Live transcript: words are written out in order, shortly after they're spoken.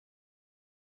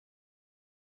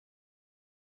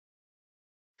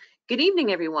Good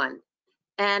evening, everyone,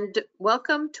 and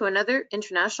welcome to another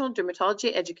International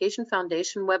Dermatology Education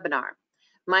Foundation webinar.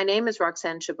 My name is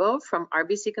Roxanne Chabot from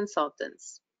RBC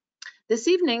Consultants. This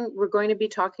evening, we're going to be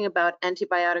talking about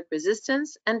antibiotic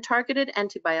resistance and targeted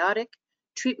antibiotic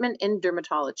treatment in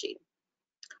dermatology.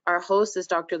 Our host is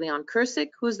Dr. Leon Kircik,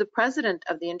 who is the president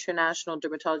of the International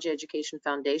Dermatology Education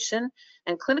Foundation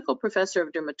and clinical professor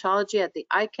of dermatology at the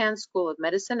Icahn School of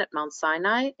Medicine at Mount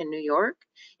Sinai in New York,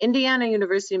 Indiana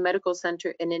University Medical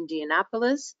Center in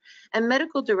Indianapolis, and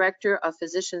medical director of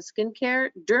physician skincare,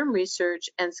 DermResearch,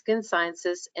 and skin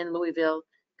sciences in Louisville,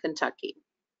 Kentucky.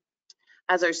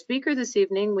 As our speaker this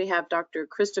evening, we have Dr.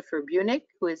 Christopher Bunick,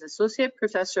 who is associate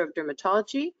professor of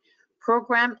dermatology,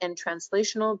 program and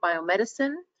translational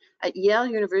biomedicine at Yale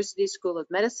University School of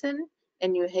Medicine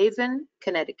in New Haven,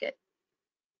 Connecticut.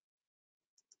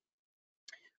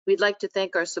 We'd like to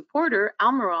thank our supporter,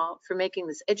 Almirall, for making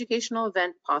this educational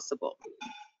event possible.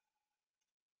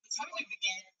 Before we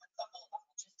begin, a couple of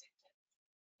logistic tips.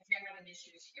 If you're having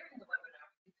issues hearing the webinar,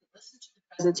 you can listen to the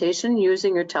presentation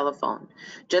using your telephone.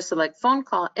 Just select phone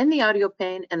call in the audio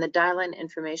pane and the dial-in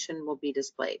information will be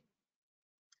displayed.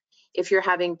 If you're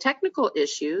having technical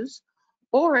issues,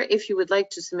 or if you would like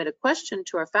to submit a question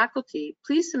to our faculty,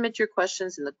 please submit your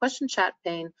questions in the question chat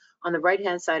pane on the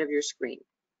right-hand side of your screen.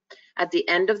 At the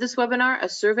end of this webinar, a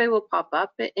survey will pop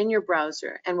up in your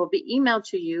browser and will be emailed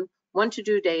to you 1 to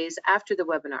 2 days after the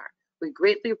webinar. We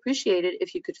greatly appreciate it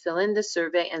if you could fill in the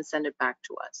survey and send it back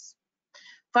to us.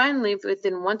 Finally,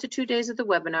 within 1 to 2 days of the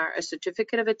webinar, a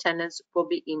certificate of attendance will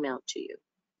be emailed to you.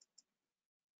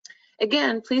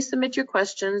 Again, please submit your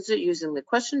questions using the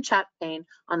question chat pane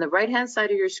on the right-hand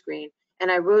side of your screen. And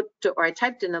I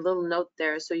typed in a little note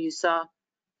there so you saw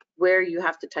where you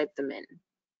have to type them in.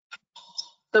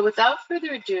 So without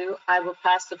further ado, I will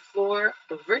pass the floor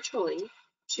virtually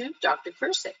to Dr.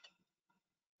 Kircik.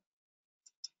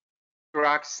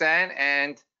 Roxanne,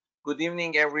 and good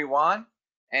evening, everyone.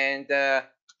 And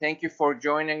thank you for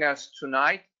joining us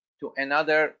tonight to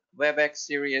another WebEx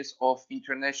series of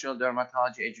International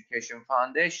Dermatology Education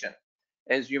Foundation.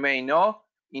 As you may know,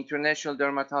 International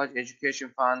Dermatology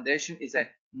Education Foundation is a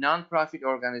nonprofit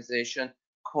organization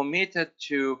committed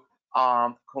to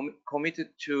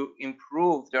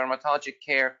improve dermatology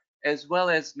care as well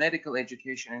as medical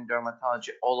education in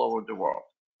dermatology all over the world.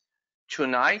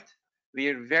 Tonight, we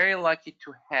are very lucky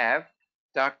to have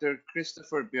Dr.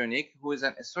 Christopher Bunick, who is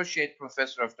an associate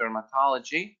professor of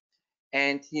dermatology,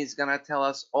 and he's gonna tell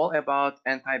us all about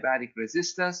antibiotic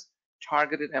resistance,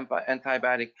 targeted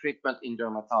antibiotic treatment in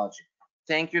dermatology.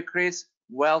 Thank you, Chris.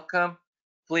 Welcome.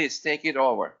 Please take it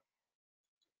over.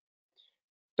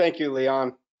 Thank you,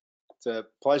 Leon. It's a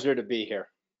pleasure to be here.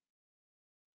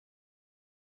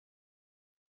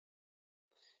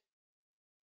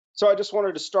 So I just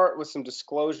wanted to start with some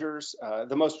disclosures,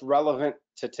 the most relevant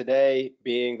to today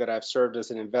being that I've served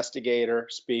as an investigator,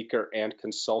 speaker, and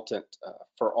consultant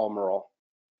for Almirall.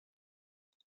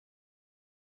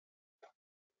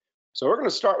 So we're going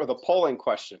to start with a polling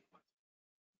question.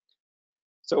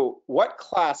 So what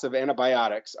class of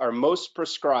antibiotics are most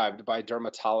prescribed by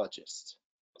dermatologists?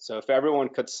 So if everyone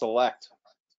could select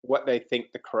what they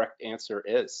think the correct answer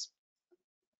is.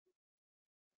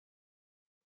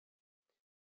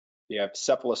 You have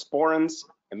cephalosporins,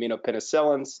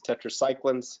 aminopenicillins,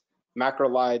 tetracyclines,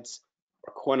 macrolides,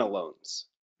 or quinolones.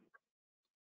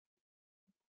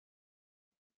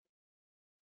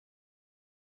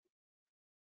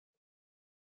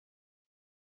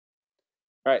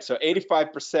 All right, so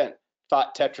 85%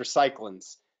 thought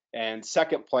tetracyclines, and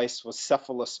second place was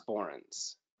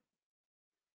cephalosporins.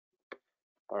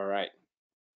 All right.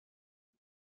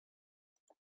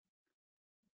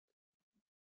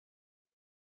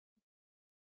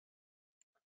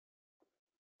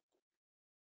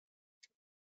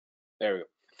 There we go.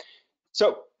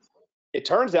 So it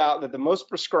turns out that the most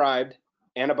prescribed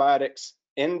antibiotics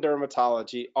in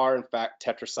dermatology are in fact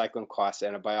tetracycline class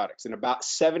antibiotics, and about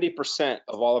 70%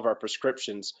 of all of our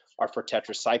prescriptions are for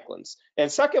tetracyclines.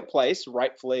 And second place,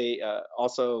 rightfully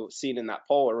also seen in that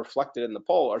poll or reflected in the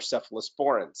poll, are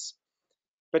cephalosporins.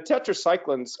 But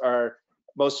tetracyclines are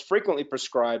most frequently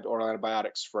prescribed oral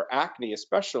antibiotics for acne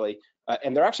especially,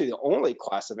 and they're actually the only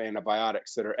class of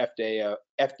antibiotics that are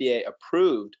FDA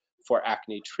approved for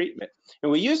acne treatment.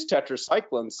 And we use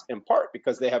tetracyclines in part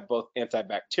because they have both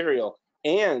antibacterial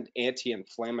and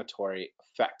anti-inflammatory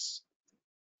effects.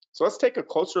 So let's take a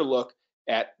closer look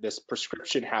at this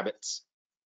prescription habits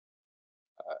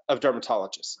of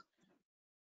dermatologists.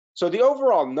 So the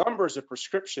overall numbers of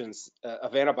prescriptions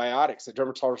of antibiotics that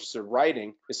dermatologists are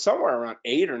writing is somewhere around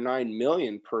 8 or 9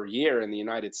 million per year in the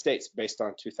United States based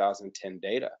on 2010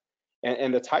 data.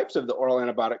 And the types of the oral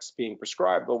antibiotics being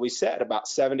prescribed, well, we said about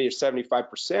 70 or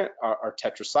 75% are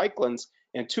tetracyclines,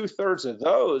 and 2/3 of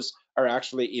those are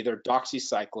actually either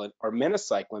doxycycline or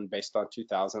minocycline based on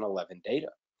 2011 data.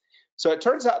 So it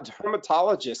turns out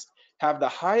dermatologists have the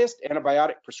highest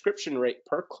antibiotic prescription rate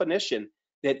per clinician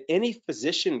than any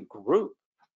physician group.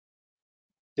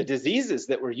 The diseases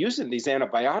that we're using these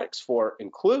antibiotics for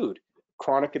include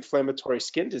chronic inflammatory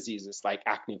skin diseases like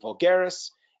acne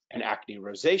vulgaris and acne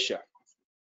rosacea.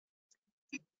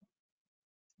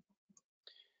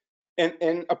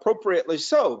 And appropriately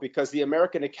so, because the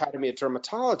American Academy of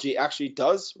Dermatology actually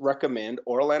does recommend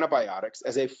oral antibiotics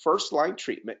as a first-line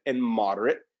treatment in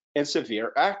moderate and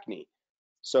severe acne.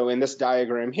 So in this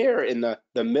diagram here, in the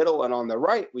middle and on the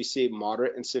right, we see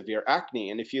moderate and severe acne.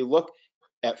 And if you look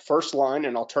at first-line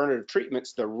and alternative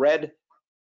treatments, the red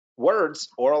words,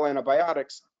 oral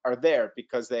antibiotics, are there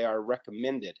because they are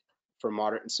recommended for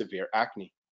moderate and severe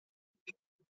acne.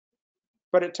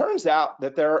 But it turns out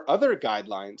that there are other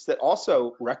guidelines that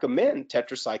also recommend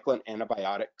tetracycline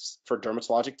antibiotics for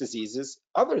dermatologic diseases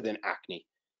other than acne.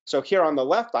 So here on the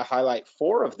left, I highlight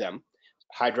 4 of them: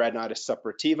 hidradenitis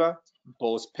suppurativa,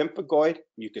 bullous pemphigoid,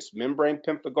 mucous membrane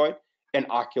pemphigoid, and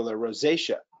ocular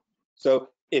rosacea. So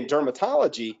in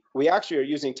dermatology, we actually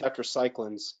are using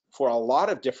tetracyclines for a lot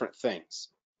of different things.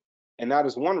 And that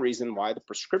is one reason why the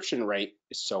prescription rate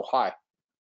is so high.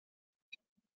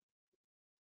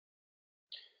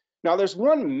 Now, there's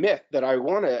one myth that I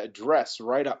want to address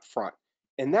right up front,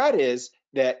 and that is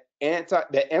that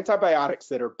antibiotics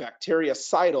that are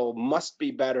bactericidal must be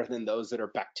better than those that are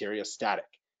bacteriostatic,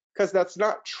 because that's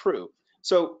not true.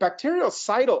 So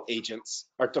bactericidal agents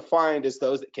are defined as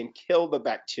those that can kill the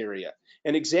bacteria,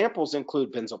 and examples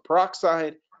include benzoyl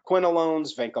peroxide,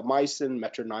 quinolones, vancomycin,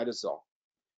 metronidazole.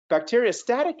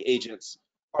 Bacteriostatic agents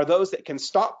are those that can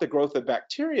stop the growth of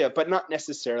bacteria, but not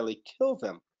necessarily kill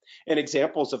them. And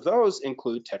examples of those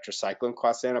include tetracycline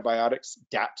class antibiotics,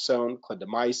 dapsone,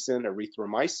 clindamycin,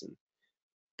 erythromycin.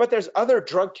 But there's other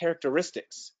drug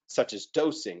characteristics such as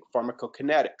dosing,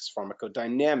 pharmacokinetics,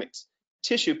 pharmacodynamics,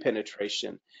 tissue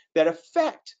penetration that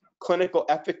affect clinical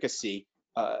efficacy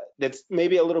that's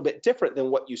maybe a little bit different than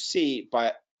what you see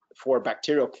for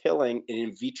bacterial killing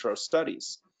in vitro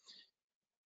studies.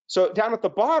 So down at the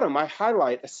bottom, I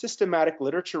highlight a systematic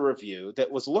literature review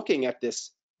that was looking at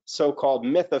this so-called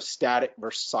myth of static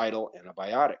versus cidal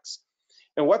antibiotics.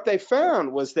 And what they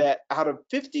found was that out of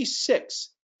 56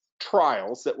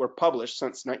 trials that were published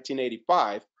since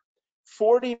 1985,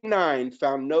 49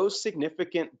 found no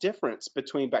significant difference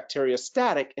between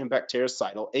bacteriostatic and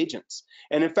bactericidal agents.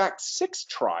 And in fact, 6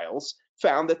 trials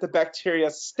found that the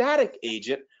bacteriostatic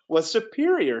agent was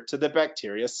superior to the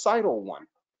bactericidal one.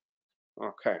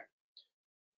 Okay.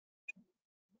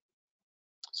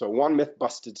 So one myth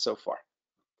busted so far.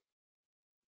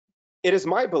 It is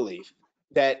my belief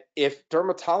that if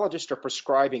dermatologists are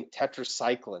prescribing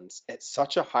tetracyclines at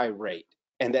such a high rate,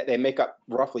 and that they make up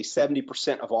roughly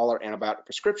 70% of all our antibiotic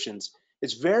prescriptions,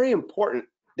 it's very important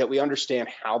that we understand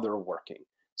how they're working.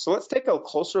 So let's take a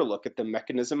closer look at the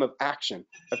mechanism of action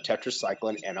of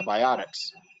tetracycline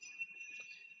antibiotics.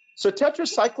 So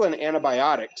tetracycline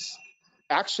antibiotics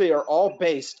actually are all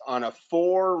based on a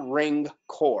 4-ring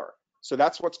core. So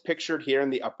that's what's pictured here in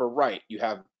the upper right. You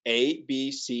have A,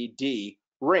 B, C, D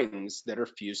rings that are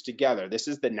fused together. This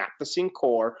is the naphthalene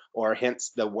core, or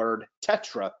hence the word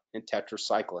tetra in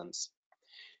tetracyclines.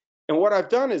 And what I've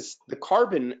done is the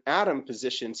carbon atom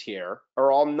positions here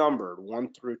are all numbered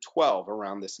 1 through 12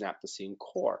 around this naphthalene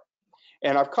core.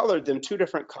 And I've colored them 2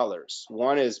 different colors.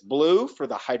 One is blue for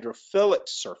the hydrophilic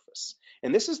surface.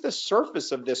 And this is the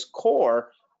surface of this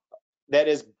core that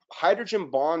is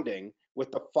hydrogen bonding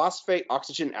with the phosphate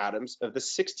oxygen atoms of the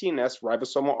 16S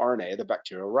ribosomal RNA, the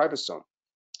bacterial ribosome.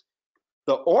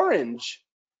 The orange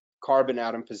carbon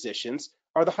atom positions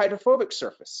are the hydrophobic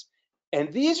surface.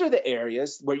 And these are the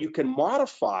areas where you can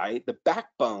modify the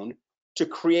backbone to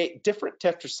create different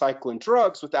tetracycline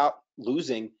drugs without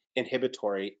losing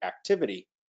inhibitory activity.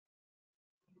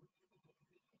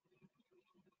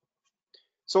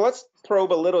 So let's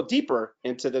probe a little deeper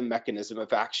into the mechanism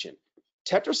of action.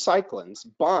 Tetracyclines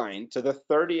bind to the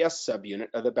 30S subunit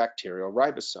of the bacterial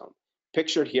ribosome.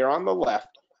 Pictured here on the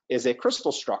left is a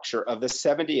crystal structure of the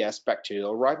 70S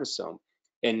bacterial ribosome.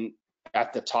 And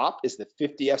at the top is the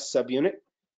 50S subunit,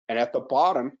 and at the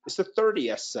bottom is the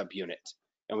 30S subunit.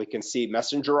 And we can see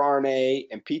messenger RNA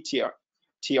and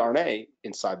tRNA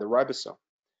inside the ribosome.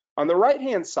 On the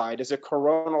right-hand side is a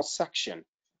coronal section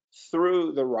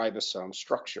through the ribosome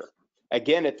structure.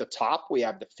 Again, at the top, we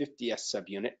have the 50S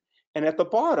subunit, and at the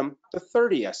bottom, the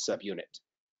 30S subunit.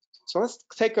 So let's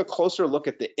take a closer look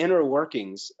at the inner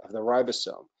workings of the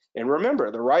ribosome. And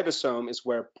remember, the ribosome is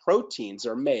where proteins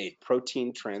are made,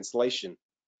 protein translation.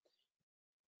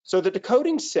 So the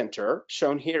decoding center,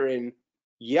 shown here in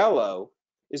yellow,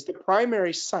 is the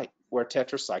primary site where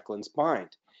tetracyclines bind.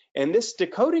 And this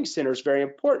decoding center is very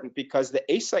important because the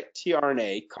A site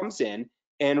tRNA comes in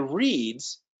and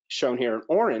reads, shown here in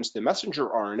orange, the messenger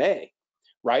RNA,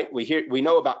 right? We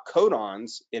know about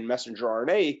codons in messenger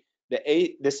RNA.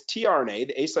 This tRNA,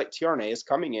 the A site tRNA, is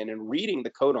coming in and reading the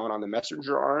codon on the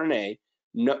messenger RNA,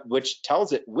 which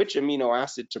tells it which amino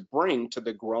acid to bring to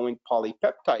the growing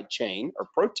polypeptide chain or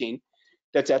protein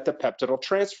that's at the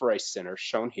peptidyltransferase center,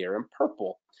 shown here in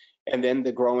purple. And then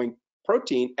the growing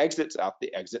protein exits out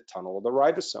the exit tunnel of the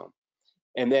ribosome.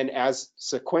 And then as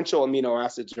sequential amino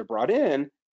acids are brought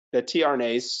in, the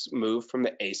tRNAs move from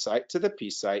the A site to the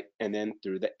P site and then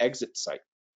through the exit site.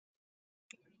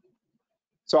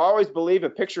 So I always believe a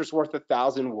picture's worth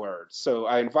 1,000 words. So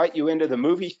I invite you into the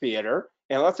movie theater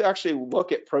and let's actually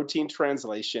look at protein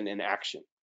translation in action.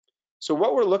 So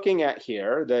what we're looking at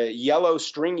here, the yellow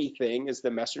stringy thing is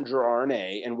the messenger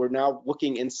RNA, and we're now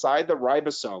looking inside the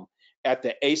ribosome at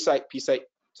the A site, P site.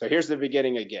 So here's the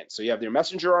beginning again. So you have your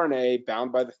messenger RNA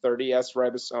bound by the 30S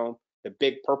ribosome. The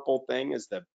big purple thing is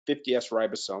the 50S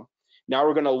ribosome. Now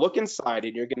we're going to look inside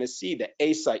and you're going to see the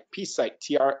A site, P site,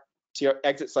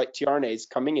 exit site tRNAs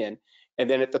coming in. And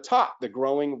then at the top, the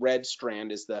growing red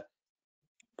strand is the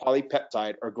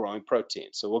polypeptide or growing protein.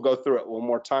 So we'll go through it one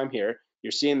more time here.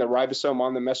 You're seeing the ribosome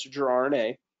on the messenger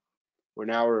RNA.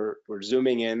 We're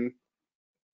zooming in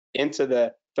into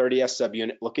the 30S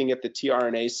subunit, looking at the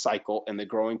tRNA cycle and the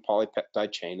growing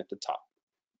polypeptide chain at the top.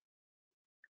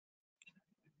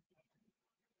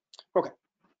 Okay.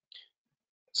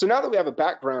 So now that we have a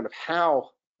background of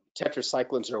how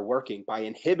tetracyclines are working by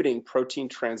inhibiting protein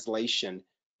translation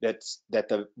that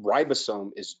the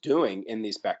ribosome is doing in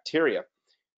these bacteria,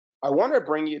 I want to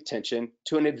bring your attention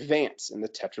to an advance in the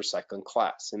tetracycline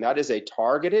class, and that is a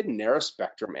targeted narrow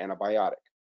spectrum antibiotic.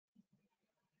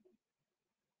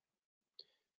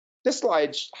 This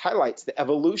slide highlights the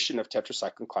evolution of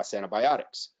tetracycline class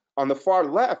antibiotics. On the far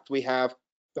left, we have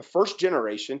the first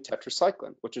generation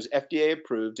tetracycline, which was FDA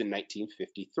approved in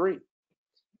 1953.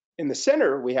 In the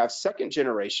center, we have second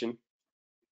generation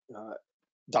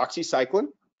doxycycline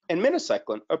and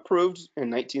minocycline approved in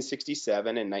 1967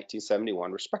 and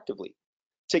 1971 respectively.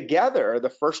 Together, the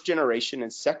first generation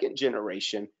and second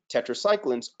generation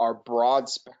tetracyclines are broad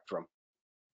spectrum.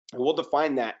 And we'll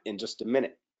define that in just a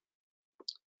minute.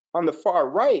 On the far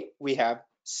right, we have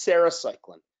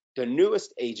sarecycline, the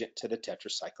newest agent to the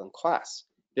tetracycline class.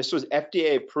 This was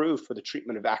FDA approved for the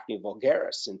treatment of acne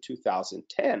vulgaris in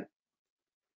 2010.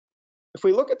 If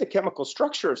we look at the chemical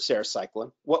structure of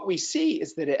sarecycline, what we see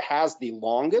is that it has the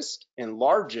longest and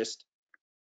largest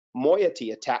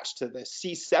moiety attached to the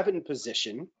C7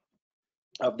 position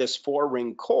of this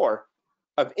 4-ring core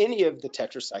of any of the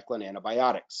tetracycline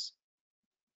antibiotics.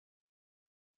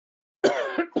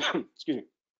 Excuse me.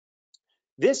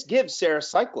 This gives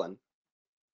sarecycline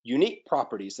unique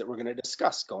properties that we're going to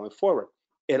discuss going forward.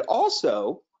 It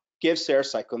also gives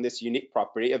sarecycline this unique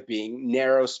property of being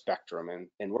narrow spectrum,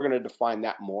 and we're going to define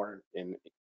that more in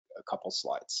a couple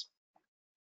slides.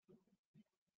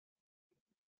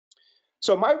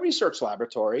 So my research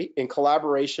laboratory, in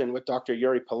collaboration with Dr.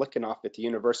 Yuri Polikanov at the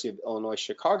University of Illinois,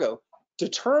 Chicago,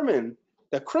 determined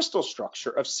the crystal structure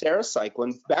of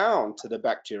sarecycline bound to the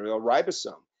bacterial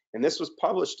ribosome. And this was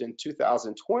published in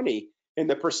 2020 in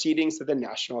the Proceedings of the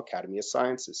National Academy of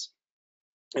Sciences.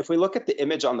 If we look at the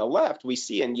image on the left, we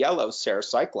see in yellow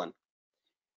sarecycline.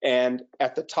 And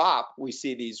at the top, we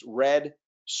see these red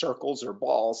circles or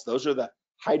balls. Those are the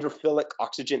hydrophilic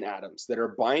oxygen atoms that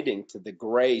are binding to the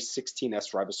gray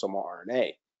 16S ribosomal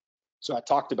RNA. So I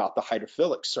talked about the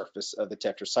hydrophilic surface of the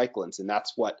tetracyclines, and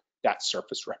that's what that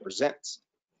surface represents.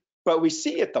 But we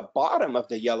see at the bottom of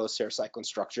the yellow sarecycline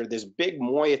structure this big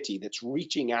moiety that's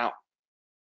reaching out,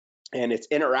 and it's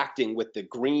interacting with the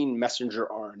green messenger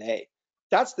RNA.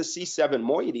 That's the C7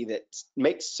 moiety that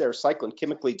makes sarecycline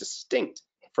chemically distinct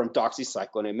from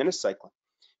doxycycline and minocycline.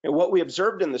 And what we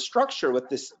observed in the structure with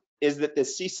this is that the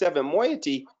C7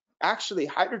 moiety actually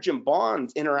hydrogen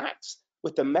bonds interacts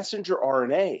with the messenger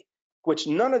RNA, which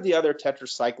none of the other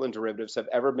tetracycline derivatives have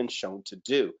ever been shown to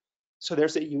do. So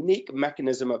there's a unique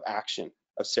mechanism of action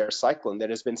of sarecycline that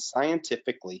has been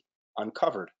scientifically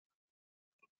uncovered.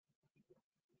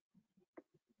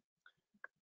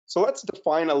 So let's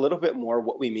define a little bit more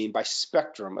what we mean by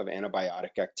spectrum of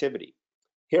antibiotic activity.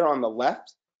 Here on the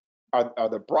left are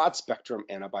the broad spectrum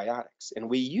antibiotics, and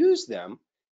we use them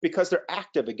because they're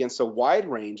active against a wide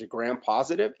range of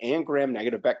gram-positive and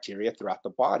gram-negative bacteria throughout the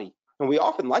body. And we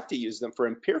often like to use them for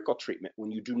empirical treatment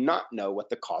when you do not know what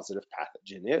the causative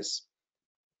pathogen is.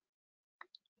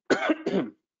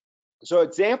 So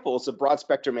examples of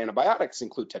broad-spectrum antibiotics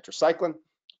include tetracycline,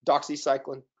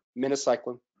 doxycycline,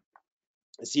 minocycline,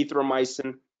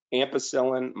 azithromycin,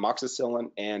 ampicillin, moxicillin,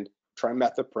 and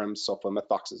trimethoprim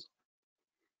sulfamethoxazole.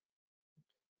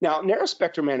 Now,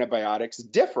 narrow-spectrum antibiotics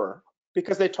differ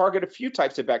because they target a few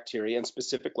types of bacteria in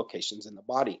specific locations in the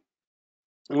body.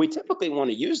 And we typically want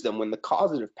to use them when the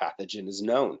causative pathogen is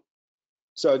known.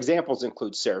 So examples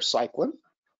include sarecycline,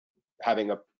 having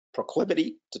a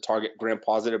proclivity to target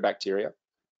gram-positive bacteria,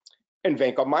 and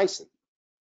vancomycin,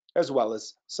 as well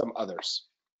as some others.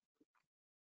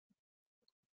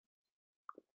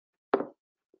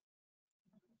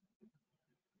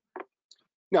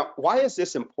 Now, why is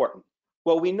this important?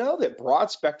 Well, we know that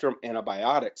broad-spectrum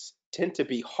antibiotics tend to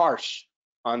be harsh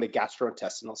on the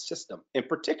gastrointestinal system, and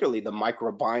particularly the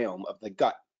microbiome of the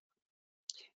gut.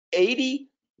 80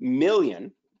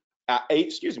 trillion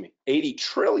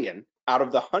out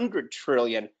of the 100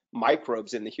 trillion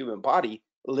microbes in the human body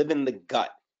live in the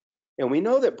gut. And we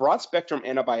know that broad-spectrum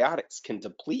antibiotics can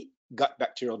deplete gut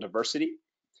bacterial diversity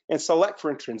and select for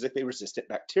intrinsically resistant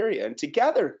bacteria. And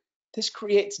together, this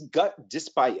creates gut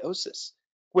dysbiosis,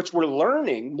 which we're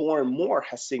learning more and more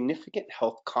has significant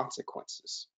health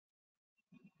consequences.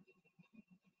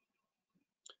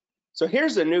 So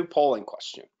here's a new polling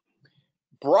question.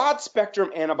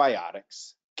 Broad-spectrum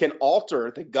antibiotics can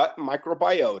alter the gut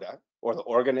microbiota, or the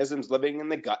organisms living in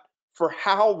the gut, for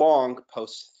how long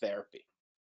post-therapy?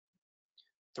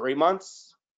 3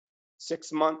 months,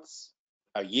 6 months,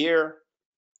 a year,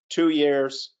 2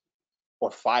 years, or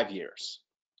 5 years?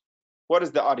 What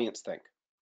does the audience think?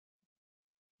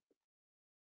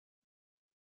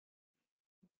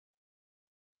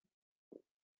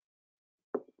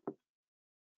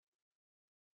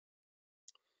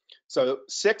 So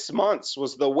 6 months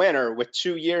was the winner, with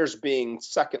 2 years being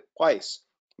second place,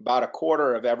 about a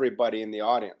quarter of everybody in the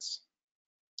audience.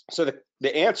 So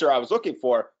the answer I was looking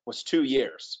for was 2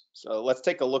 years. So let's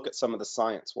take a look at some of the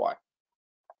science why.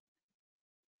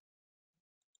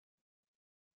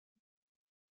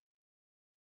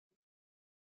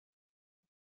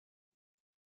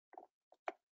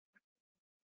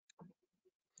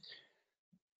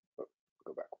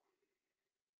 Go back.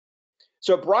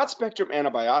 So broad-spectrum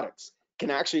antibiotics can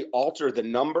actually alter the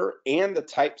number and the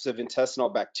types of intestinal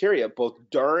bacteria both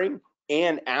during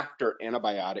and after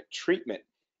antibiotic treatment.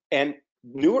 And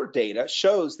newer data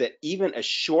shows that even a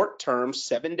short-term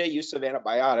 7-day use of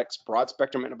antibiotics,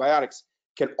 broad-spectrum antibiotics,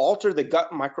 can alter the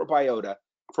gut microbiota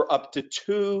for up to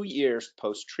 2 years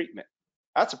post-treatment.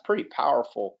 That's a pretty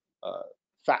powerful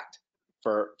fact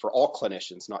for all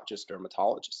clinicians, not just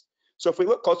dermatologists. So if we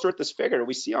look closer at this figure,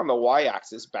 we see on the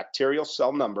y-axis bacterial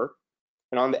cell number,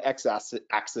 and on the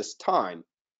x-axis time.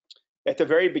 At the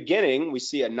very beginning, we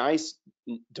see a nice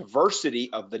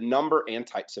diversity of the number and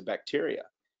types of bacteria.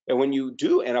 And when you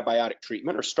do antibiotic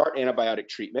treatment or start antibiotic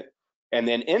treatment and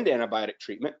then end antibiotic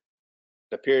treatment,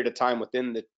 the period of time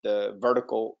within the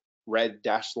vertical red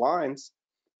dashed lines,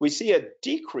 we see a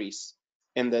decrease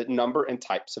in the number and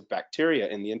types of bacteria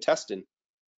in the intestine.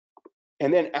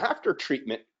 And then after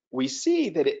treatment, we see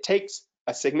that it takes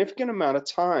a significant amount of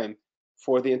time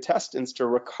for the intestines to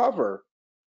recover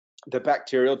the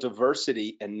bacterial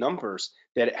diversity and numbers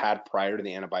that it had prior to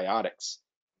the antibiotics.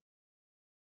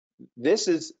 This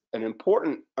is an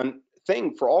important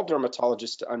thing for all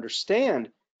dermatologists to understand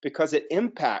because it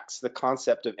impacts the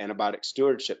concept of antibiotic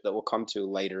stewardship that we'll come to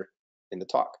later in the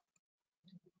talk.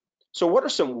 So what are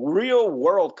some real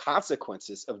world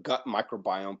consequences of gut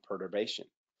microbiome perturbation?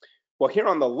 Well, here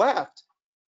on the left,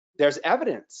 there's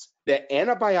evidence that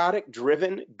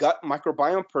antibiotic-driven gut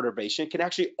microbiome perturbation can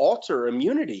actually alter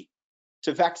immunity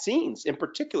to vaccines, in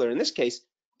particular, in this case,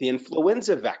 the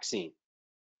influenza vaccine.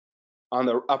 On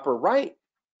the upper right,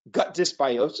 gut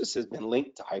dysbiosis has been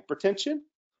linked to hypertension.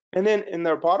 And then in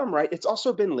the bottom right, it's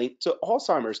also been linked to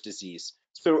Alzheimer's disease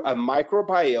through a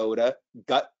microbiota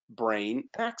gut-brain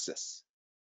axis.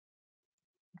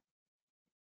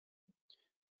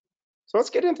 So let's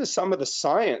get into some of the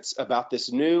science about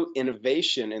this new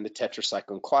innovation in the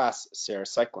tetracycline class,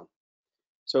 sarecycline.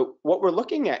 So what we're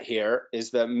looking at here is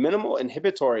the minimal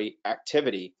inhibitory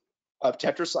activity of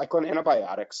tetracycline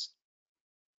antibiotics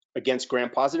against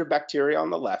gram-positive bacteria on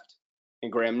the left and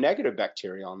gram-negative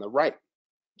bacteria on the right.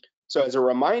 So as a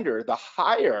reminder, the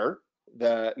higher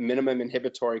the minimum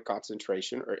inhibitory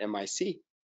concentration, or MIC,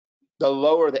 the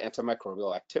lower the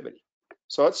antimicrobial activity.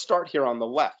 So let's start here on the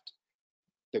left,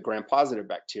 the gram-positive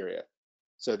bacteria.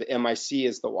 So the MIC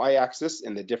is the y-axis,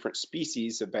 and the different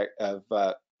species of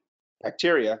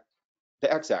bacteria,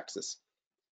 the x-axis.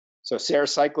 So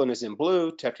sarecycline is in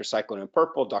blue, tetracycline in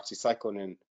purple,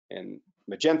 doxycycline in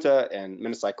magenta, and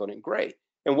minocycline in gray.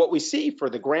 And what we see for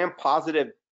the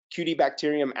gram-positive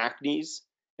Cutibacterium acnes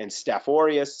and Staph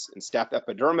aureus and Staph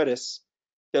epidermidis,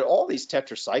 that all these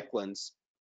tetracyclines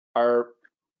are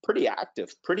pretty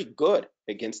active, pretty good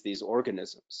against these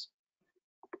organisms.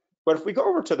 But if we go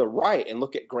over to the right and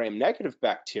look at gram-negative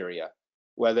bacteria,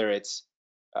 whether it's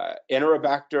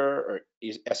Enterobacter or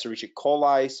Escherichia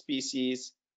coli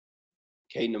species,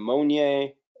 K.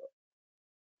 pneumoniae,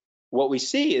 what we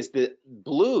see is that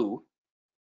blue,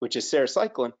 which is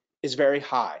sarecycline, is very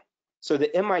high. So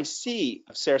the MIC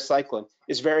of sarecycline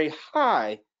is very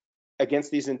high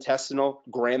against these intestinal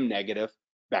gram-negative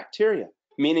bacteria,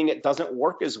 meaning it doesn't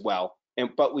work as well.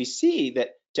 But we see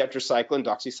that tetracycline,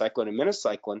 doxycycline, and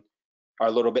minocycline are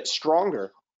a little bit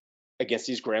stronger against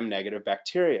these gram-negative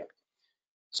bacteria.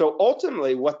 So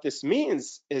ultimately, what this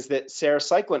means is that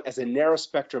sarecycline, as a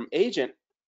narrow-spectrum agent,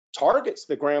 targets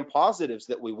the gram-positives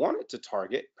that we want it to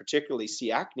target, particularly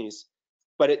C. acnes,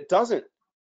 but it doesn't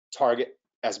target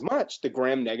as much the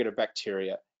gram-negative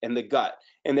bacteria in the gut.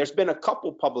 And there's been a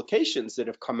couple publications that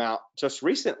have come out just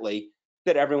recently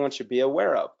that everyone should be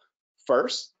aware of.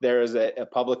 First, there is a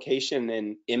publication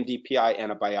in MDPI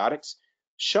Antibiotics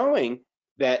showing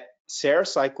that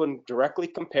sarecycline directly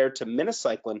compared to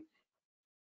minocycline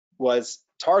was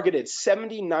targeted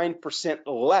 79%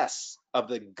 less of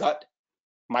the gut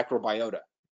microbiota.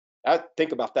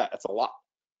 Think about that, that's a lot.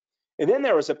 And then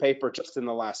there was a paper just in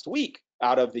the last week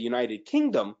out of the United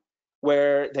Kingdom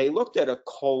where they looked at a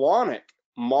colonic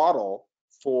model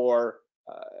for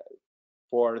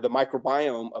the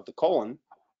microbiome of the colon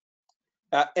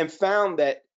and found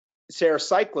that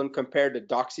sarecycline compared to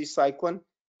doxycycline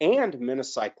and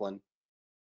minocycline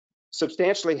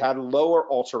substantially had lower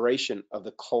alteration of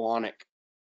the colonic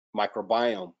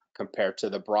microbiome compared to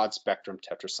the broad spectrum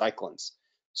tetracyclines.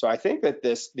 So I think that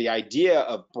the idea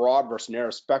of broad versus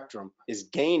narrow spectrum is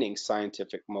gaining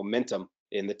scientific momentum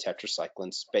in the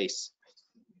tetracycline space.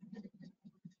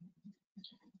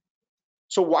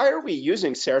 So why are we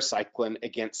using sarecycline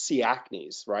against C.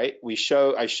 acnes, right?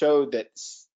 I showed that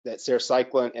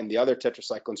sarecycline and the other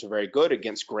tetracyclines are very good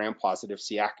against gram-positive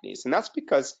C. acnes, and that's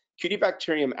because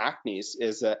Cutibacterium acnes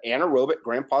is an anaerobic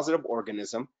gram-positive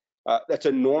organism that's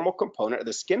a normal component of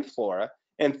the skin flora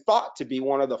and thought to be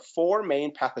one of the 4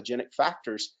 main pathogenic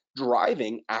factors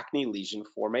driving acne lesion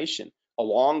formation,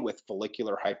 along with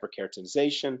follicular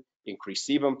hyperkeratinization, increased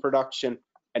sebum production,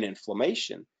 and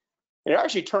inflammation. And it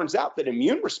actually turns out that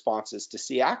immune responses to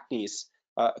C. acnes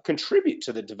contribute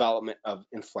to the development of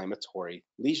inflammatory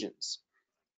lesions.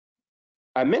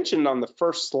 I mentioned on the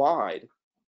first slide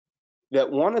that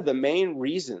one of the main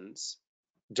reasons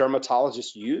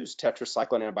dermatologists use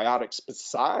tetracycline antibiotics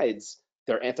besides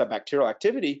their antibacterial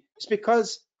activity is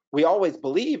because we always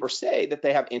believe or say that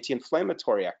they have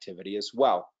anti-inflammatory activity as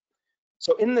well.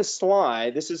 So in this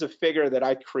slide, this is a figure that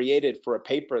I created for a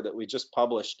paper that we just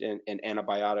published in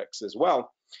Antibiotics as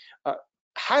well,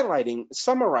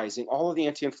 summarizing all of the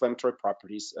anti-inflammatory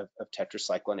properties of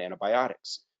tetracycline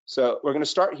antibiotics. So we're going to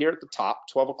start here at the top,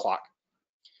 12 o'clock.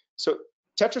 So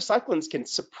tetracyclines can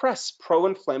suppress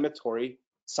pro-inflammatory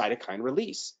cytokine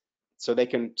release. So they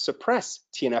can suppress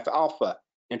TNF alpha,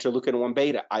 interleukin 1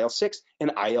 beta, IL-6,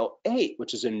 and IL-8,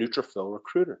 which is a neutrophil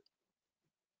recruiter.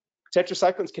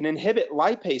 Tetracyclines can inhibit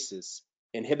lipases,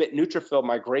 inhibit neutrophil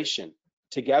migration.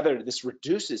 Together, this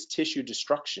reduces tissue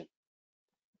destruction.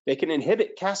 They can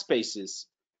inhibit caspases,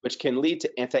 which can lead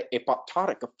to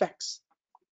anti-apoptotic effects.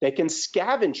 They can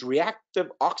scavenge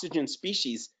reactive oxygen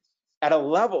species at a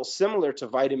level similar to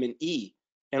vitamin E,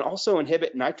 and also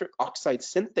inhibit nitric oxide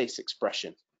synthase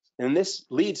expression. And this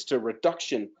leads to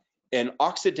reduction in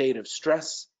oxidative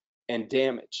stress and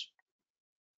damage.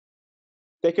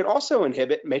 They can also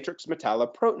inhibit matrix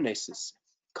metalloproteinases,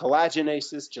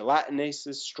 collagenases,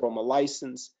 gelatinases,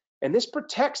 stromolysins, and this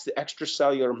protects the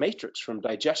extracellular matrix from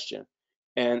digestion.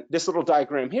 And this little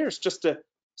diagram here is just to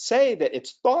say that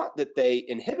it's thought that they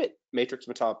inhibit matrix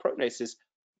metalloproteinases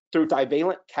through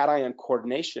divalent cation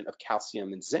coordination of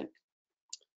calcium and zinc.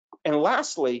 And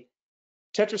lastly,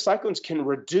 tetracyclines can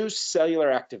reduce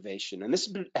cellular activation, and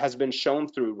this has been shown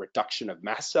through reduction of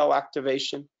mast cell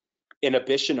activation,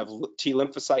 inhibition of T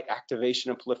lymphocyte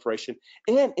activation and proliferation,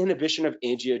 and inhibition of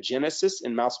angiogenesis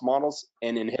in mouse models,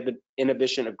 and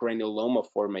inhibition of granuloma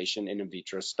formation in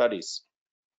vitro studies.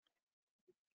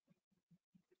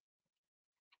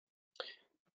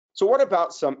 So what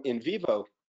about some in vivo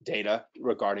data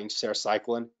regarding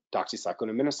sarecycline, doxycycline,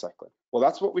 and minocycline? Well,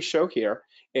 that's what we show here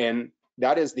in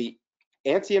that is the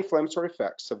anti-inflammatory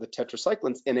effects of the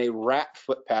tetracyclines in a rat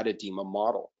foot pad edema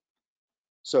model.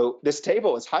 So this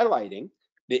table is highlighting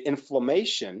the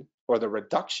inflammation or the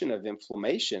reduction of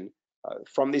inflammation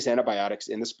from these antibiotics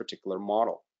in this particular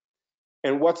model.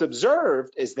 And what's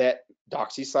observed is that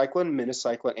doxycycline,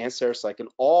 minocycline, and sarecycline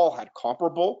all had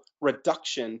comparable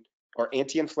reduction or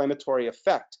anti-inflammatory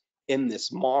effect in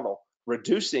this model,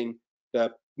 reducing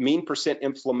the mean percent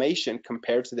inflammation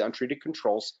compared to the untreated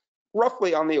controls,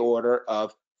 roughly on the order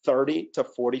of 30 to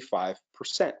 45%.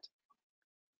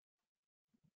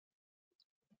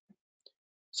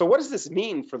 So what does this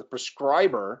mean for the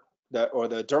prescriber or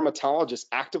the dermatologist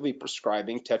actively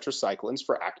prescribing tetracyclines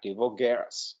for acne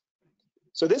vulgaris?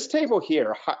 So this table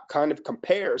here kind of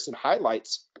compares and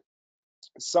highlights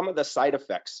some of the side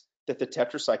effects that the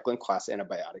tetracycline class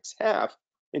antibiotics have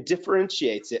and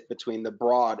differentiates it between the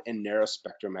broad and narrow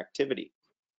spectrum activity.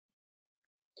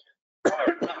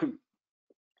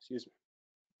 Excuse me.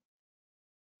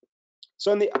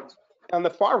 So on the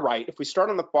far right, if we start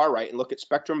on the far right and look at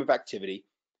spectrum of activity,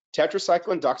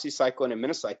 tetracycline, doxycycline, and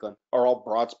minocycline are all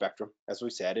broad spectrum, as we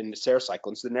said, and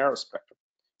sarecycline is the narrow spectrum.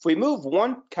 If we move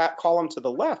one column to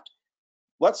the left,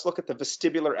 let's look at the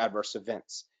vestibular adverse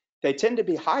events. They tend to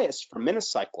be highest for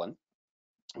minocycline,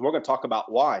 and we're going to talk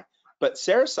about why. But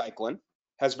sarecycline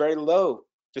has very low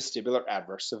vestibular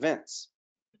adverse events.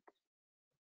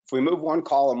 If we move one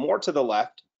column more to the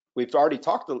left, we've already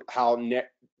talked about how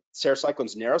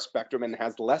sarecycline's narrow spectrum and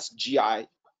has less GI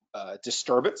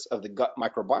disturbance of the gut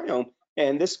microbiome,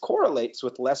 and this correlates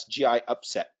with less GI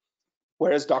upset,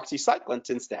 whereas doxycycline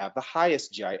tends to have the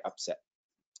highest GI upset.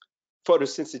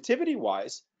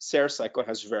 Photosensitivity-wise, sarecycline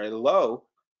has very low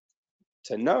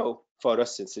to no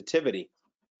photosensitivity.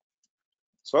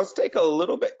 So let's take a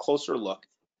little bit closer look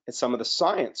at some of the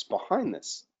science behind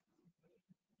this.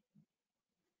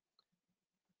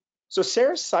 So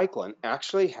sarecycline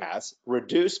actually has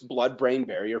reduced blood-brain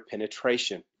barrier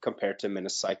penetration compared to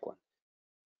minocycline.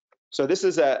 So this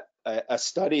is a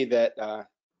study that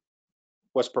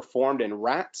was performed in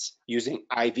rats using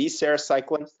IV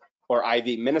sarecycline or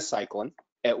IV minocycline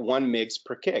at 1 mg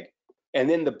per kg. And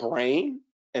then the brain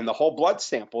and the whole blood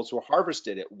samples were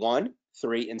harvested at 1,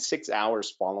 3, and 6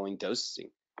 hours following dosing.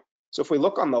 So if we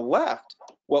look on the left,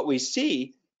 what we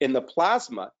see in the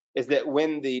plasma is that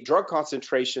when the drug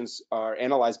concentrations are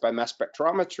analyzed by mass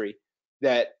spectrometry,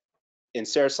 that in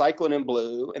sarecycline in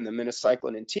blue and the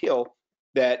minocycline in teal,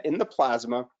 that in the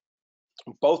plasma,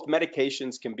 both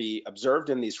medications can be observed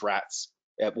in these rats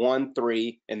at 1,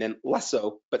 3, and then less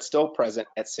so, but still present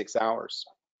at 6 hours.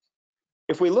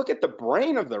 If we look at the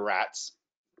brain of the rats,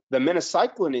 the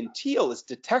minocycline in teal is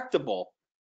detectable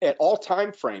at all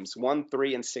time frames, 1,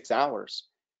 3, and 6 hours.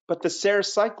 But the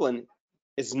sarecycline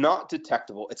is not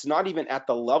detectable. It's not even at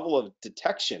the level of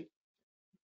detection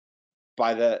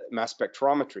by the mass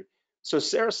spectrometry. So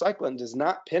sarecycline does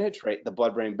not penetrate the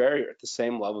blood-brain barrier at the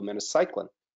same level of minocycline.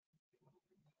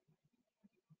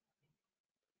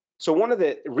 So one of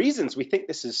the reasons we think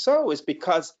this is so is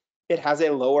because it has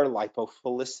a lower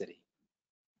lipophilicity.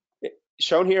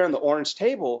 Shown here in the orange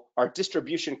table are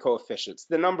distribution coefficients.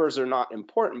 The numbers are not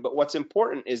important, but what's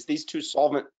important is these two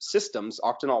solvent systems,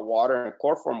 octanol water and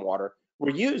chloroform water,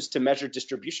 were used to measure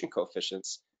distribution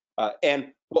coefficients.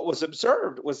 And what was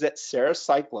observed was that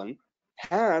sarecycline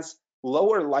has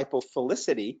lower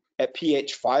lipophilicity at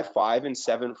pH 5.5 and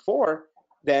 7.4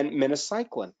 than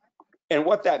minocycline. And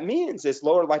what that means is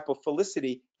lower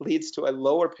lipophilicity leads to a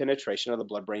lower penetration of the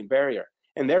blood-brain barrier.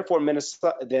 And therefore,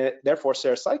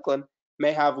 sarecycline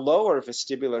may have lower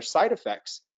vestibular side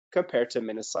effects compared to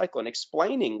minocycline,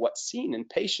 explaining what's seen in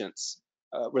patients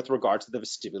with regard to the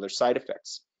vestibular side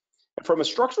effects. And from a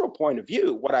structural point of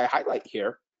view, what I highlight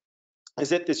here is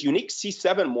that this unique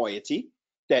C7 moiety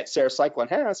that sarecycline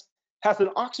has an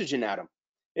oxygen atom.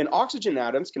 And oxygen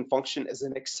atoms can function as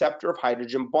an acceptor of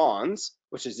hydrogen bonds,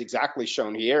 which is exactly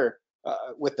shown here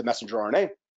with the messenger RNA.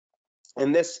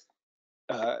 And this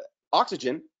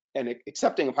oxygen and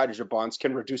accepting of hydrogen bonds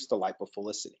can reduce the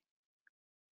lipophilicity.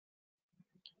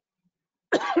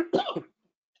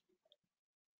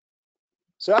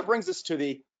 So that brings us to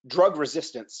the drug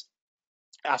resistance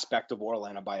aspect of oral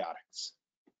antibiotics.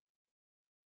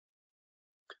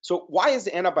 So why is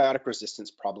antibiotic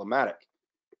resistance problematic?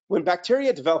 When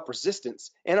bacteria develop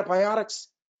resistance, antibiotics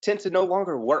tend to no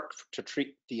longer work to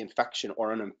treat the infection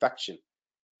or an infection.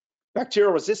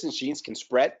 Bacterial resistance genes can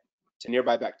spread to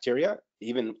nearby bacteria,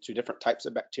 even to different types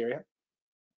of bacteria.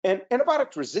 And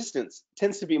antibiotic resistance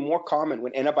tends to be more common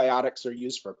when antibiotics are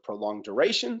used for prolonged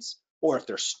durations, or if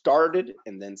they're started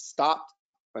and then stopped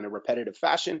in a repetitive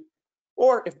fashion,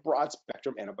 or if broad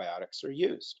spectrum antibiotics are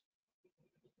used.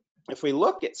 If we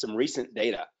look at some recent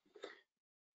data,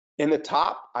 in the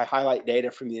top, I highlight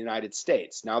data from the United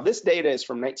States. Now, this data is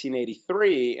from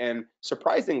 1983, and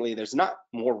surprisingly, there's not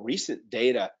more recent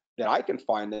data that I can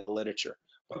find in the literature.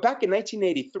 But back in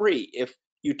 1983, if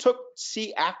you took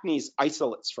C. acnes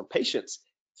isolates from patients,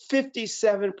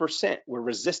 57% were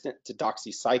resistant to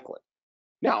doxycycline.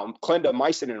 Now,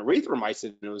 clindamycin and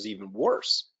erythromycin was even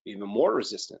worse, even more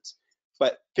resistance,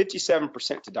 but 57%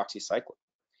 to doxycycline.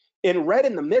 In red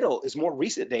in the middle is more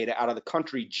recent data out of the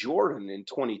country Jordan in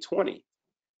 2020.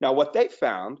 Now, what they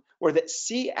found were that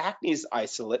C. acnes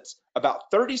isolates,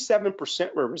 about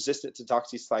 37% were resistant to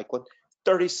doxycycline,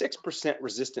 36%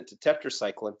 resistant to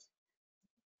tetracycline.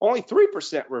 Only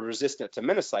 3% were resistant to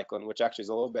minocycline, which actually is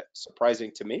a little bit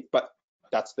surprising to me, but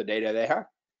that's the data they have.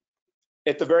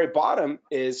 At the very bottom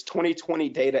is 2020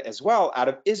 data as well out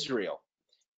of Israel.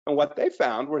 And what they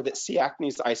found were that C.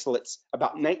 acnes isolates,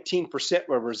 about 19%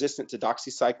 were resistant to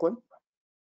doxycycline,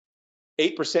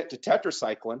 8% to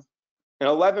tetracycline, and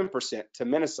 11% to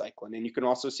minocycline. And you can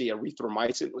also see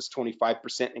erythromycin was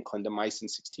 25% and clindamycin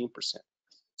 16%.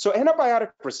 So antibiotic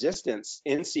resistance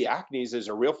in C. acnes is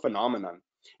a real phenomenon.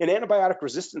 And antibiotic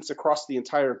resistance across the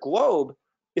entire globe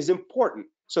is important.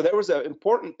 So there was an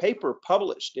important paper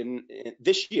published in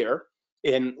this year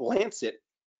in Lancet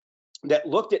that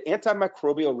looked at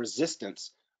antimicrobial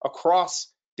resistance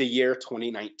across the year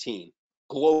 2019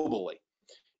 globally.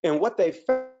 And what they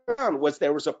found was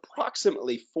there was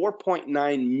approximately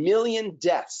 4.9 million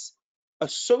deaths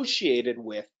associated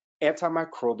with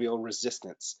antimicrobial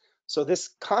resistance. So this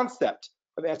concept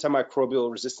of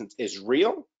antimicrobial resistance is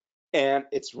real, and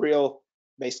it's real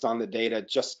based on the data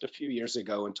just a few years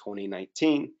ago in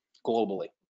 2019 globally.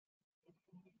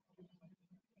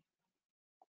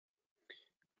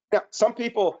 Now, some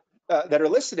people that are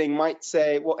listening might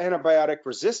say, well, antibiotic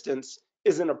resistance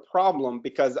isn't a problem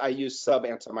because I use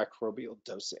sub-antimicrobial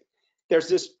dosing. There's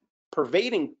this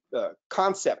pervading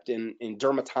concept in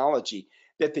dermatology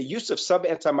that the use of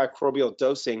sub-antimicrobial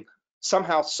dosing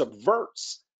somehow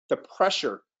subverts the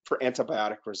pressure for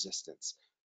antibiotic resistance.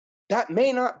 That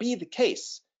may not be the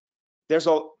case. There's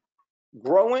a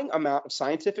growing amount of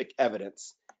scientific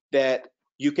evidence that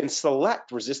you can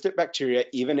select resistant bacteria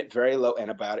even at very low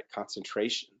antibiotic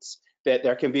concentrations, that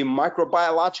there can be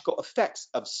microbiological effects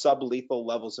of sublethal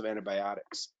levels of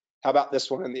antibiotics. How about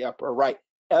this one in the upper right?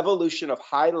 Evolution of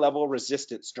high-level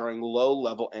resistance during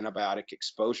low-level antibiotic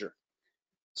exposure.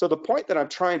 So the point that I'm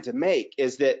trying to make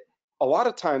is that a lot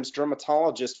of times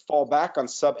dermatologists fall back on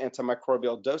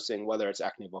sub-antimicrobial dosing, whether it's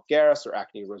acne vulgaris or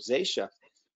acne rosacea,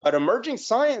 but emerging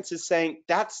science is saying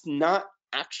that's not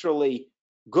actually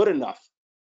good enough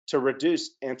to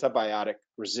reduce antibiotic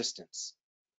resistance.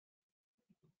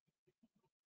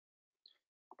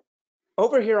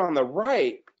 Over here on the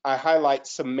right, I highlight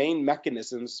some main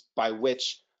mechanisms by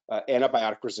which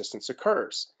antibiotic resistance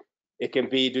occurs. It can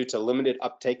be due to limited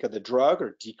uptake of the drug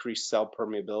or decreased cell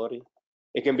permeability.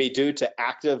 It can be due to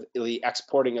actively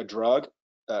exporting a drug.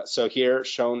 So here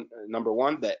shown number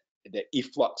one, that the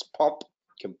efflux pump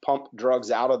can pump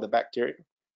drugs out of the bacteria.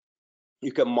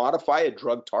 You can modify a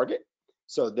drug target.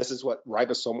 So this is what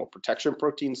ribosomal protection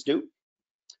proteins do.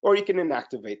 Or you can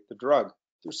inactivate the drug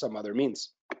through some other means.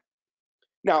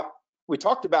 Now, we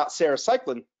talked about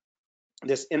sarecycline,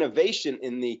 this innovation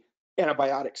in the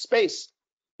antibiotic space.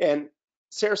 And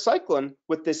sarecycline,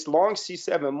 with this long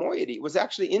C7 moiety, was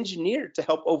actually engineered to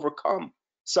help overcome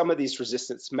some of these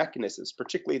resistance mechanisms,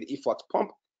 particularly the efflux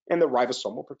pump and the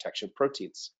ribosomal protection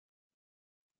proteins.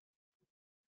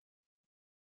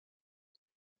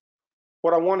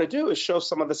 What I want to do is show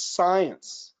some of the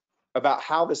science about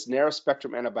how this narrow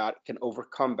spectrum antibiotic can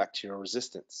overcome bacterial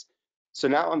resistance. So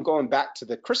now I'm going back to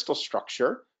the crystal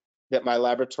structure that my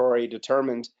laboratory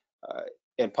determined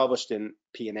and published in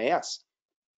PNAS.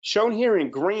 Shown here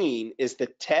in green is the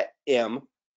TET-M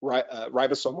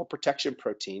ribosomal protection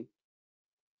protein.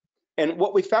 And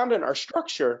what we found in our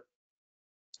structure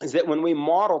is that when we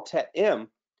model TET-M,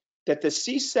 that the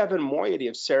C7 moiety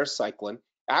of sarecycline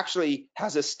actually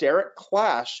has a steric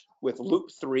clash with loop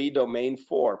 3 domain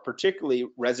 4, particularly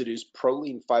residues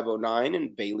proline 509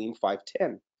 and valine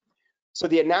 510. So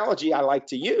the analogy I like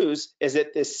to use is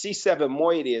that this C7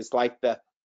 moiety is like the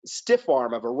stiff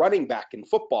arm of a running back in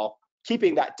football,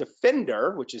 keeping that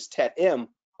defender, which is TET-M,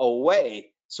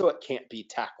 away so it can't be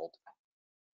tackled.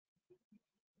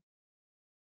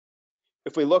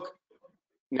 If we look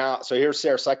now, so here's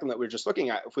sarecycline that we were just looking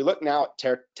at. If we look now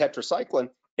at tetracycline,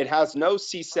 it has no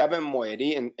C7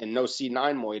 moiety and no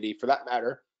C9 moiety for that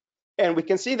matter. And we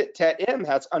can see that TET-M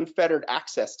has unfettered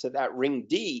access to that ring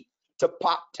D to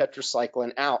pop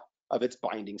tetracycline out of its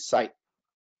binding site.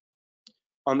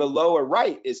 On the lower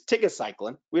right is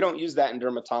tigecycline. We don't use that in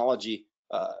dermatology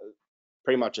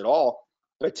pretty much at all,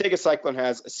 but tigecycline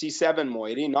has a C7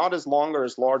 moiety, not as long or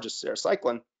as large as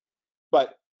sarecycline,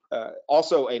 but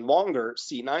also a longer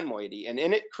C9 moiety, and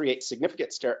in it creates significant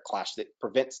steric clash that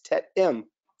prevents TET-M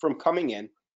from coming in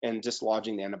and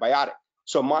dislodging the antibiotic.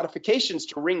 So modifications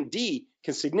to ring D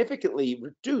can significantly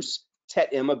reduce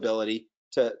TET-M ability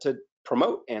to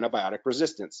promote antibiotic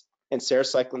resistance, and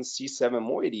sarecycline's C7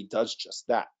 moiety does just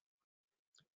that.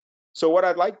 So what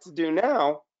I'd like to do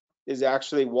now is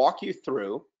actually walk you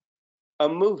through a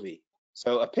movie.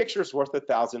 So a picture's worth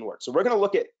 1,000 words. So we're going to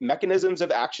look at mechanisms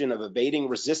of action of evading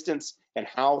resistance and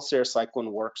how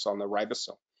sarecycline works on the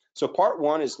ribosome. So part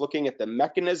one is looking at the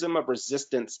mechanism of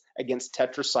resistance against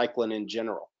tetracycline in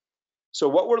general. So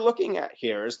what we're looking at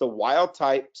here is the wild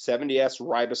type 70S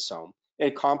ribosome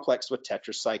in complex with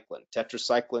tetracycline.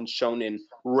 Tetracycline shown in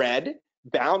red,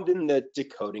 bound in the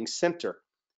decoding center.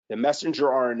 The messenger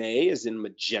RNA is in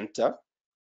magenta,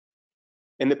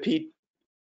 and the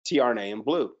tRNA in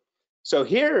blue. So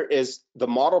here is the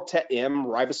model TET-M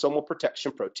ribosomal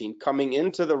protection protein coming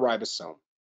into the ribosome.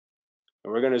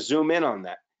 And we're going to zoom in on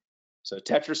that. So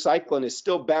tetracycline is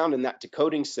still bound in that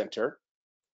decoding center.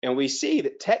 And we see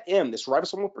that TET-M, this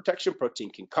ribosomal protection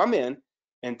protein, can come in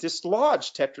and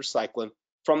dislodge tetracycline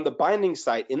from the binding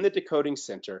site in the decoding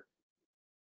center.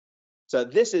 So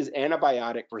this is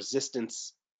antibiotic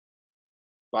resistance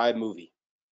by movie.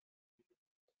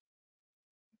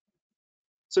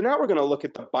 So now we're going to look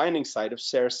at the binding site of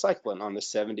sarecycline on the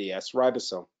 70S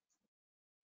ribosome.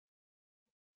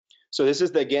 So this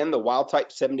is, again, the wild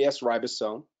type 70S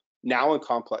ribosome, now in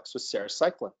complex with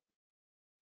sarecycline.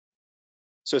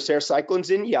 So sarecycline's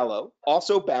in yellow,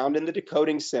 also bound in the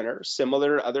decoding center,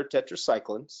 similar to other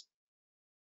tetracyclines.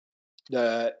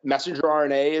 The messenger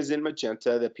RNA is in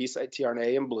magenta, the P site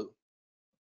tRNA in blue.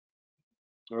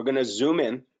 We're going to zoom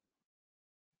in.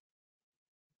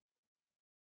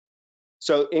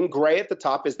 So in gray at the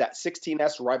top is that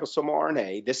 16S ribosomal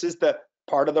RNA. This is the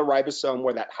part of the ribosome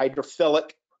where that hydrophilic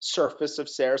surface of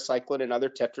sarecycline and other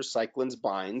tetracyclines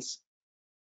binds.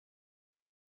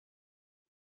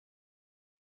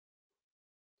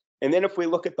 And then if we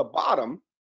look at the bottom,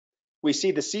 we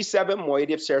see the C7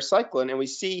 moiety of sarecycline, and we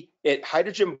see it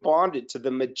hydrogen bonded to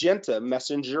the magenta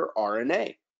messenger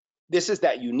RNA. This is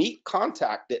that unique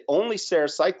contact that only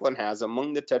sarecycline has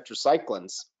among the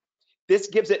tetracyclines. This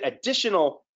gives it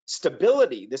additional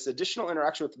stability. This additional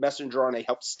interaction with the messenger RNA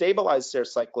helps stabilize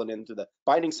sarecycline into the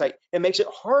binding site and makes it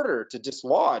harder to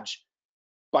dislodge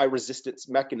by resistance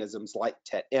mechanisms like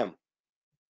TET-M.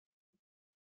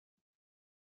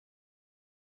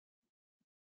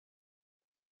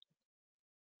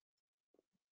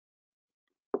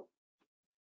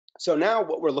 So now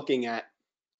what we're looking at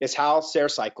is how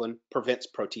sarecycline prevents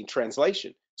protein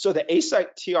translation. So the A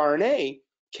site tRNA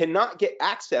cannot get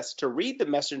access to read the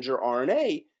messenger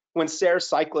RNA when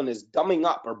sarecycline is dumbing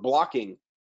up or blocking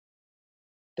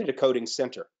the decoding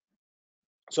center.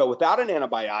 So without an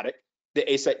antibiotic,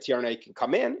 the A site tRNA can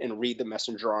come in and read the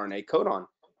messenger RNA codon.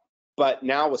 But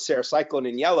now with sarecycline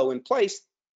in yellow in place,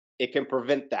 it can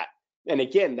prevent that. And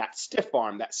again, that stiff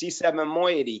arm, that C7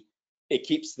 moiety, it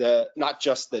keeps not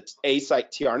just the A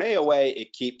site tRNA away,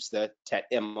 it keeps the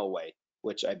TET-M away,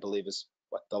 which I believe is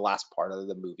what the last part of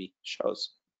the movie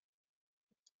shows.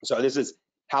 So this is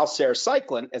how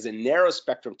sarecycline, as a narrow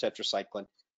spectrum tetracycline,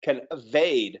 can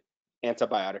evade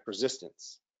antibiotic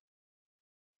resistance.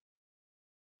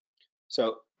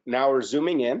 So now we're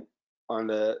zooming in on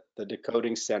the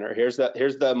decoding center. Here's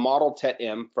the model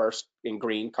TET-M first in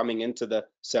green coming into the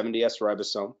 70S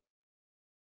ribosome.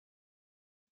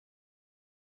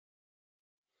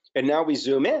 And now we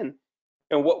zoom in,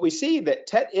 and what we see that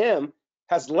TET-M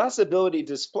has less ability to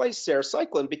displace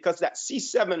sarecycline because that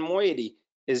C7 moiety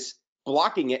is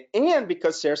blocking it, and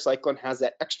because sarecycline has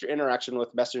that extra interaction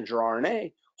with messenger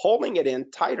RNA, holding it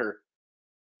in tighter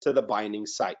to the binding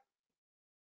site.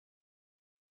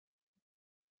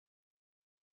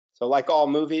 So like all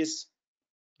movies,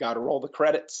 got to roll the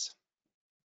credits.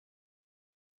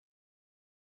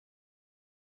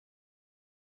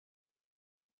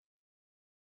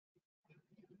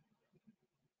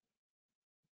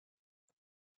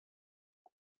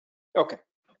 Okay.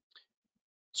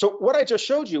 So what I just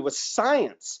showed you was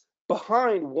science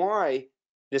behind why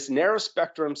this narrow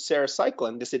spectrum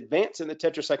sarecycline, this advance in the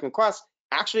tetracycline class,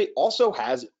 actually also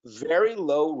has very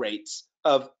low rates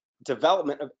of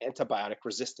development of antibiotic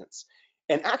resistance.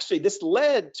 And actually this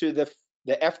led to the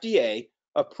FDA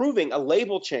approving a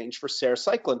label change for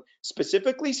sarecycline,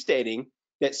 specifically stating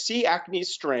that C. acnes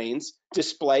strains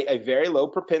display a very low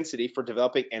propensity for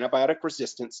developing antibiotic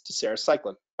resistance to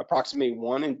sarecycline, approximately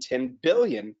 1 in 10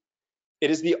 billion. It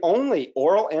is the only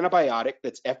oral antibiotic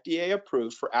that's FDA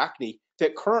approved for acne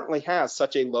that currently has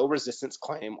such a low resistance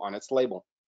claim on its label.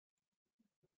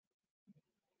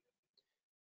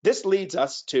 This leads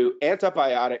us to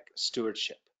antibiotic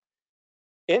stewardship.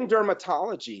 In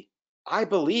dermatology, I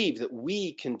believe that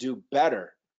we can do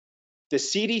better. The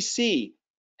CDC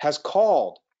has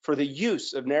called for the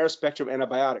use of narrow spectrum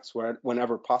antibiotics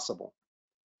whenever possible.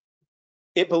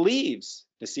 It believes,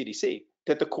 the CDC,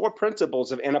 that the core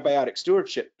principles of antibiotic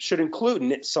stewardship should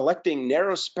include selecting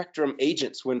narrow spectrum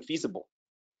agents when feasible.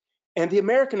 And the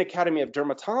American Academy of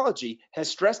Dermatology has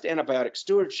stressed antibiotic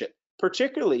stewardship,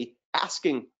 particularly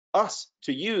asking us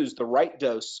to use the right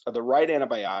dose of the right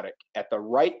antibiotic at the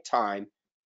right time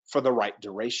for the right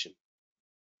duration.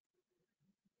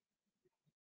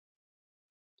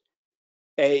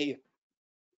 A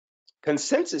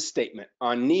consensus statement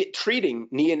on treating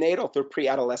neonatal through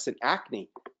pre-adolescent acne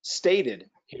stated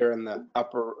here in the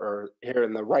here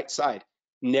in the right side: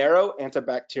 narrow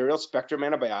antibacterial spectrum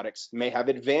antibiotics may have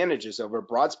advantages over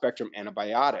broad spectrum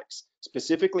antibiotics,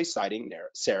 specifically citing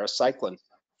sarecycline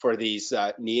for these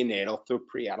neonatal through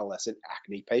pre-adolescent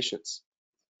acne patients.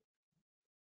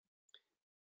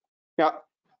 Now,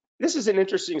 this is an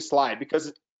interesting slide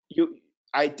because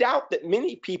I doubt that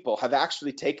many people have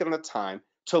actually taken the time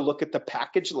to look at the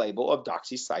package label of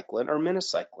doxycycline or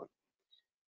minocycline.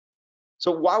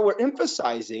 So while we're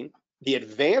emphasizing the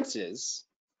advances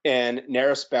in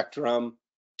narrow spectrum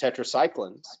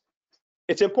tetracyclines,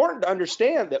 it's important to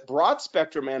understand that broad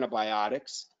spectrum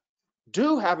antibiotics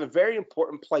do have a very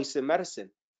important place in medicine,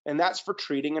 and that's for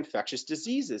treating infectious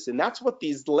diseases. And that's what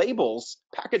these labels,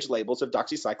 package labels of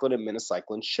doxycycline and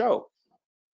minocycline show.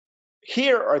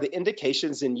 Here are the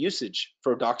indications and usage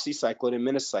for doxycycline and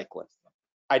minocycline.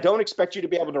 I don't expect you to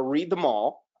be able to read them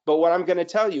all, but what I'm going to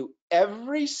tell you,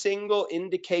 every single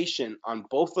indication on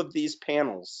both of these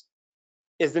panels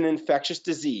is an infectious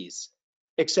disease,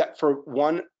 except for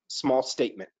one small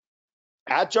statement: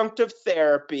 adjunctive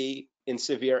therapy in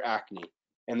severe acne.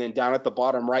 And then down at the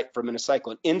bottom right for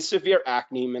minocycline, in severe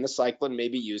acne, minocycline may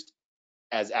be used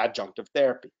as adjunctive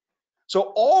therapy.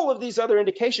 So all of these other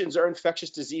indications are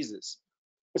infectious diseases.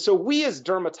 And so we as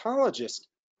dermatologists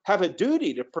have a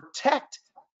duty to protect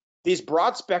these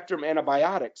broad spectrum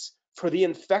antibiotics for the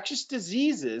infectious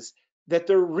diseases that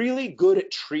they're really good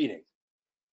at treating.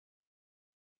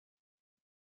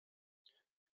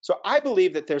 So I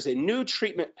believe that there's a new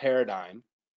treatment paradigm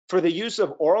for the use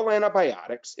of oral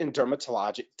antibiotics in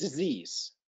dermatologic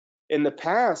disease. In the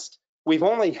past, we've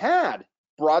only had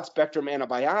broad spectrum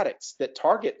antibiotics that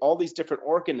target all these different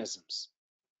organisms.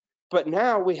 But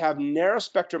now we have narrow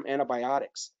spectrum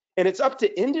antibiotics, and it's up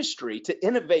to industry to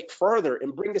innovate further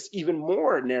and bring us even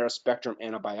more narrow spectrum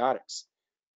antibiotics,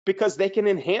 because they can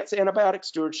enhance antibiotic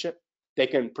stewardship, they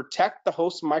can protect the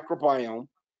host microbiome,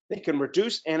 they can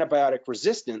reduce antibiotic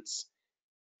resistance,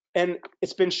 and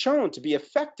it's been shown to be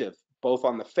effective both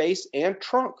on the face and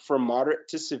trunk for moderate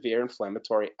to severe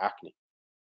inflammatory acne.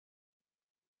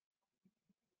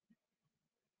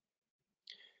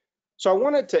 So I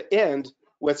wanted to end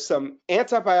with some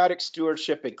antibiotic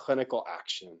stewardship and clinical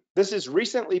action. This is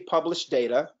recently published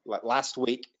data, like last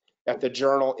week, at the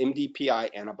journal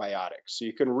MDPI Antibiotics. So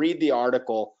you can read the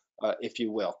article if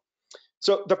you will.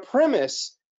 So the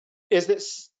premise is that,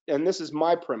 and this is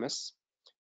my premise,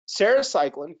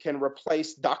 sarecycline can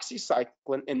replace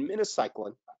doxycycline and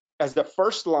minocycline as the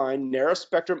first-line narrow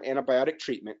spectrum antibiotic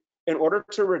treatment in order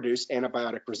to reduce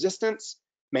antibiotic resistance,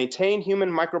 maintain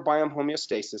human microbiome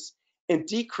homeostasis, and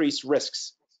decrease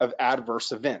risks of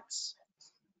adverse events.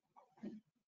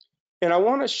 And I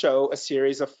want to show a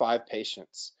series of 5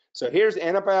 patients. So here's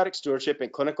antibiotic stewardship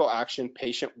and clinical action,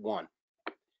 patient 1.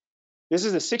 This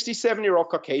is a 67-year-old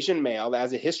Caucasian male that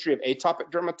has a history of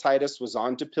atopic dermatitis, was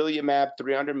on dupilumab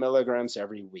 300 milligrams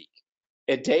every week.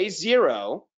 At day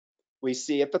 0, we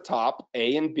see at the top,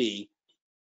 A and B,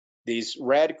 these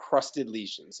red crusted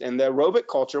lesions, and the aerobic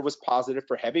culture was positive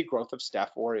for heavy growth of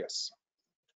Staph aureus.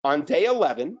 On day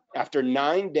 11, after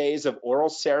 9 days of oral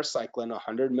sarecycline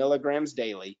 100 milligrams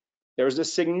daily, there was a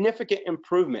significant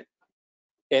improvement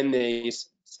in these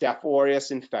Staph aureus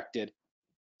infected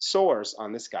sores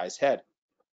on this guy's head.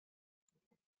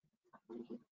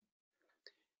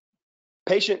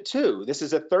 Patient 2, this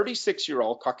is a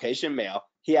 36-year-old Caucasian male.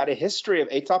 He had a history of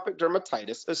atopic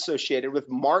dermatitis associated with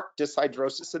marked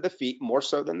dyshidrosis of the feet, more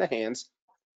so than the hands,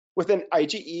 with an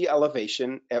IgE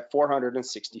elevation at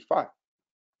 465.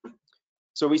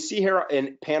 So we see here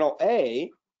in panel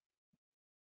A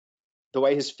the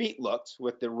way his feet looked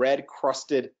with the red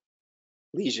crusted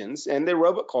lesions, and the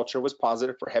aerobic culture was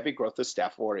positive for heavy growth of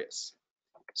Staph aureus.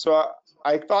 So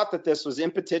I thought that this was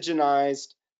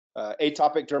impetiginized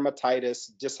atopic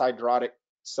dermatitis, dyshidrotic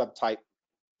subtype.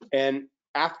 And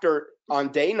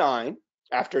on day 9,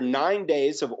 after 9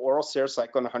 days of oral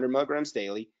sarecycline 100 milligrams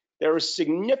daily, there was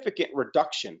significant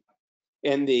reduction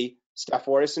in the Staph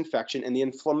aureus infection and the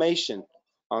inflammation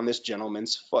on this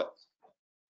gentleman's foot.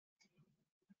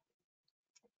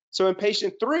 So in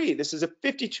patient 3, this is a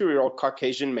 52-year-old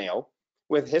Caucasian male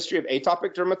with history of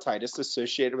atopic dermatitis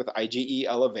associated with IgE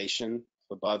elevation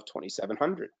above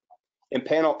 2700. In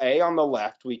panel A on the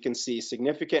left, we can see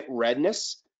significant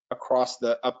redness across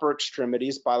the upper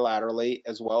extremities bilaterally,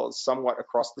 as well as somewhat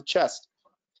across the chest.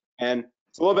 And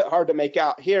it's a little bit hard to make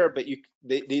out here, but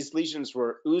these lesions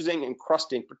were oozing and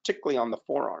crusting, particularly on the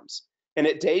forearms. And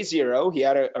at day 0, he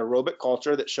had an aerobic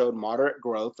culture that showed moderate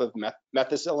growth of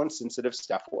methicillin-sensitive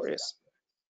Staph aureus.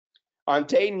 On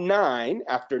day 9,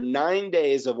 after 9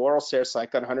 days of oral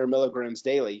sarecycline 100 milligrams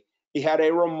daily, he had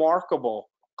a remarkable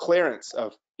clearance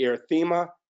of erythema,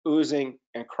 oozing,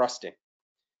 and crusting.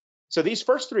 So these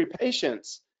first 3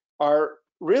 patients are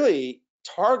really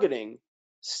targeting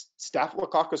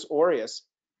Staphylococcus aureus,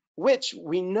 which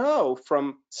we know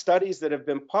from studies that have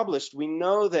been published, we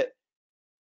know that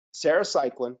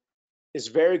sarecycline is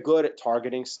very good at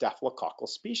targeting staphylococcal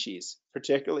species,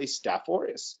 particularly Staph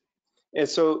aureus. And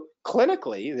so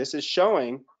clinically, this is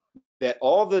showing that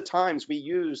all the times we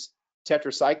use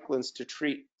tetracyclines to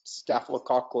treat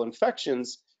staphylococcal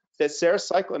infections, that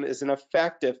sarecycline is an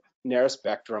effective narrow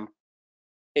spectrum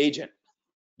agent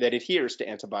that adheres to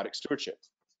antibiotic stewardship.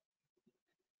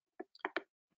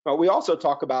 But we also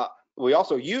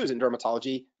use in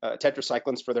dermatology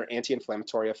tetracyclines for their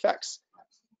anti-inflammatory effects.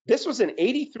 This was an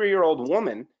 83-year-old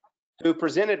woman who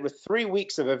presented with 3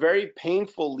 weeks of a very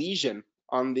painful lesion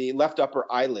on the left upper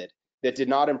eyelid that did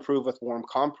not improve with warm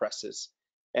compresses.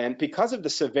 And because of the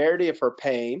severity of her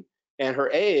pain and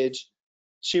her age,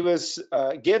 she was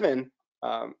given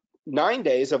 9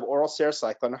 days of oral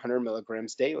sarecycline 100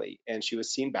 milligrams daily, and she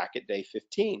was seen back at day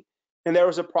 15. And there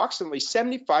was approximately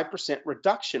 75%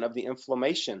 reduction of the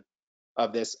inflammation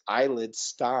of this eyelid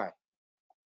sty,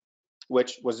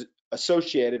 which was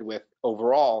associated with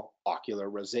overall ocular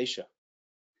rosacea.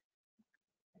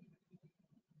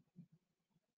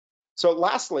 So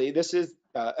lastly, this is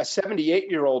a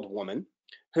 78-year-old woman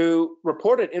who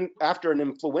reported after an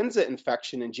influenza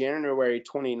infection in January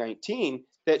 2019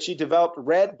 that she developed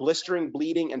red, blistering,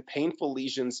 bleeding, and painful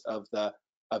lesions of the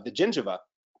gingiva.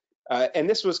 And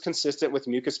this was consistent with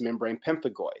mucous membrane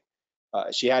pemphigoid.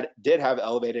 She did have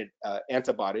elevated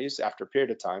antibodies after a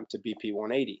period of time to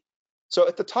BP180. So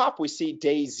at the top, we see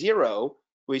day 0,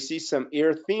 we see some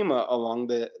erythema along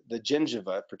the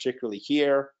gingiva, particularly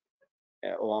here,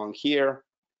 along here,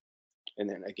 and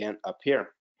then again up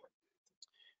here.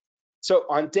 So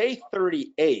on day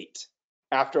 38,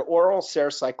 after oral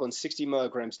sarecycline 60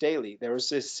 milligrams daily, there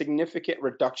was a significant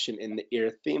reduction in the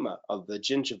erythema of the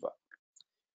gingiva.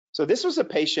 So this was a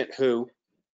patient who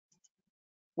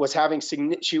was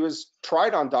she was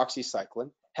tried on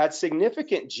doxycycline, had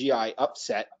significant GI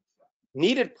upset,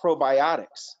 needed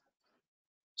probiotics.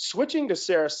 Switching to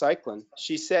sarecycline,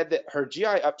 she said that her GI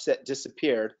upset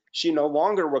disappeared. She no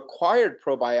longer required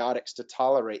probiotics to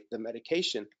tolerate the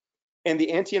medication. And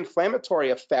the anti-inflammatory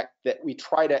effect that we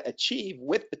try to achieve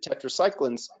with the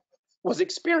tetracyclines was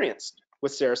experienced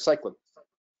with sarecycline.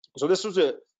 So this was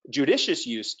a judicious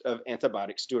use of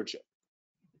antibiotic stewardship.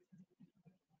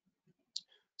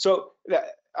 So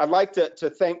I'd like to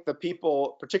thank the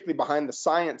people, particularly behind the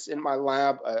science in my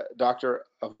lab, Dr.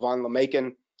 Von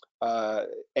Lemaken,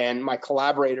 and my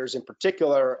collaborators in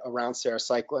particular around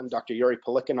sarecycline, Dr. Yuri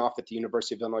Polikanov at the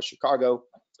University of Illinois, Chicago,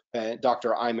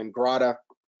 Dr. Ayman Grada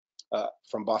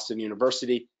from Boston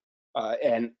University.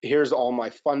 And here's all my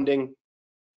funding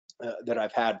that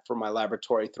I've had for my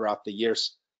laboratory throughout the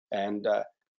years. And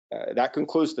that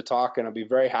concludes the talk, and I'll be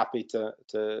very happy to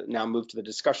now move to the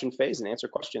discussion phase and answer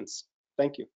questions.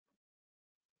 Thank you.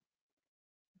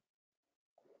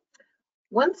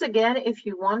 Once again, if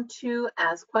you want to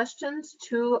ask questions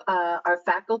to our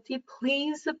faculty,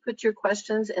 please put your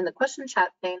questions in the question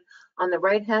chat pane on the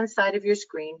right-hand side of your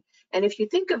screen. And if you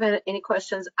think of any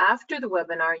questions after the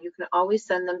webinar, you can always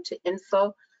send them to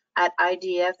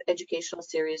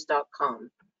info@idefeducationalseries.com.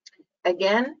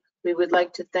 Again, we would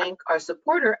like to thank our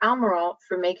supporter, Almirall,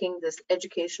 for making this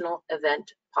educational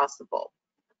event possible.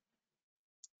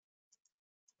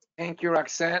 Thank you,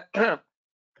 Roxanne.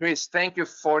 Chris, thank you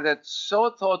for that so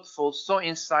thoughtful, so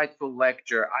insightful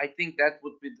lecture. I think that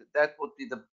would be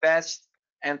the best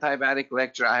antibiotic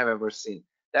lecture I have ever seen.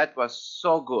 That was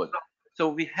so good. So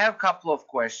we have a couple of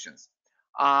questions.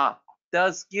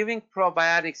 Does giving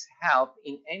probiotics help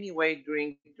in any way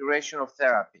during the duration of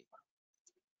therapy?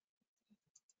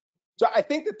 So I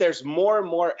think that there's more and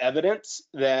more evidence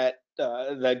that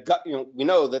the gut, we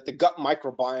know that the gut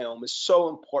microbiome is so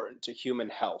important to human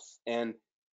health. And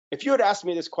if you had asked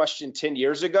me this question 10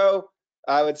 years ago,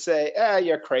 I would say,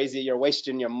 you're crazy. You're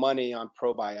wasting your money on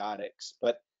probiotics.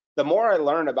 But the more I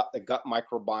learn about the gut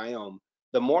microbiome,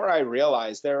 the more I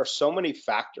realize there are so many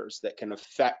factors that can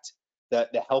affect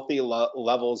the healthy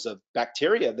levels of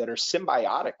bacteria that are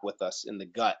symbiotic with us in the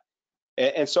gut.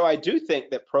 And so I do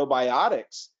think that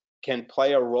probiotics can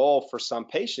play a role for some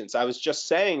patients. I was just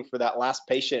saying for that last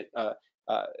patient that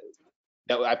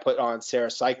I put on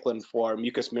sarecycline for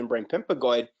mucous membrane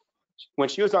pemphigoid, when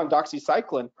she was on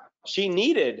doxycycline, she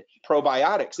needed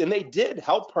probiotics, and they did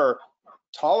help her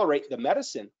tolerate the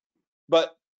medicine.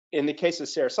 But in the case of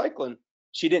sarecycline,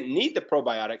 she didn't need the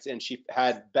probiotics, and she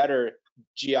had better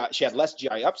GI, she had less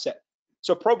GI upset.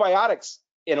 So probiotics,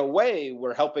 in a way,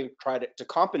 were helping try to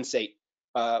compensate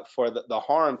for the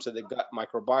harm to the gut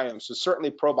microbiome. So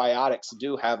certainly probiotics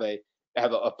do have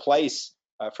a place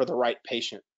for the right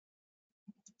patient.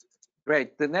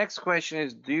 Great. The next question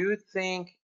is, do you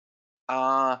think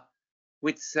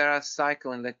with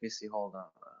sarecycline, let me see, hold on.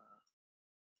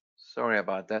 Sorry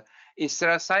about that. Is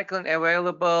sarecycline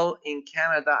available in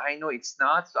Canada? I know it's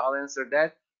not, so I'll answer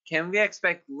that. Can we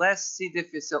expect less C.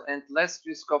 difficile and less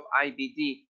risk of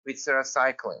IBD with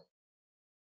sarecycline?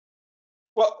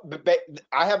 Well,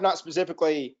 I have not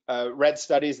specifically read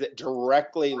studies that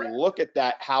directly look at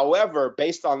that. However,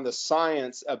 based on the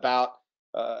science about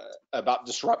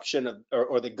disruption of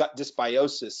or the gut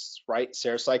dysbiosis, right?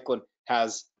 Sarecycline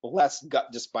has less gut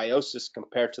dysbiosis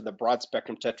compared to the broad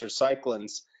spectrum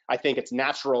tetracyclines. I think it's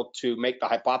natural to make the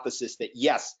hypothesis that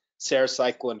yes,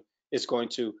 sarecycline is going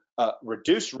to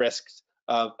reduce risks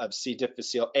of C.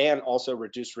 difficile and also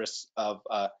reduce risks of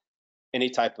any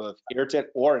type of irritant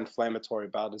or inflammatory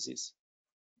bowel disease.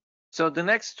 So the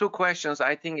next two questions,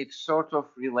 I think it's sort of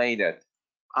related.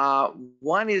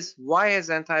 One is, why has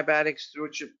antibiotic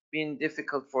stewardship been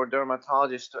difficult for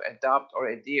dermatologists to adopt or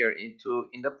adhere into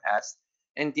in the past?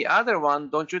 And the other one,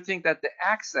 don't you think that the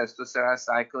access to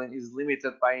sarecycline is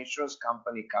limited by insurance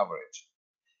company coverage?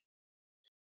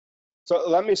 So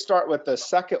let me start with the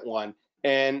second one.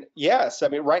 And yes, I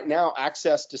mean, right now,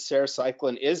 access to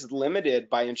sarecycline is limited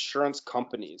by insurance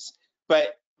companies.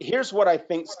 But here's what I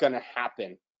think is going to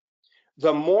happen.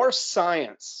 The more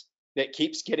science that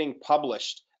keeps getting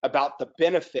published about the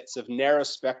benefits of narrow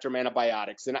spectrum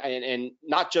antibiotics, and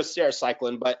not just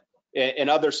sarecycline, but in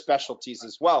other specialties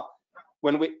as well.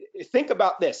 When we think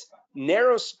about this,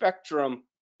 narrow spectrum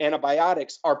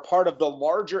antibiotics are part of the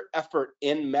larger effort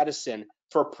in medicine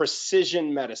for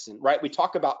precision medicine, right? We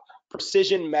talk about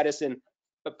precision medicine,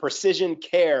 precision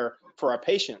care for our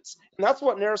patients. And that's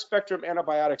what narrow spectrum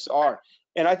antibiotics are.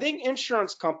 And I think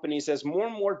insurance companies, as more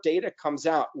and more data comes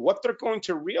out, what they're going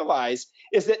to realize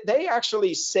is that they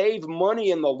actually save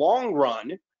money in the long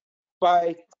run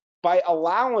by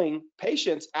allowing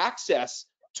patients access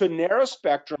to narrow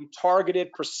spectrum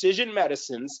targeted precision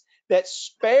medicines that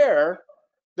spare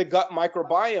the gut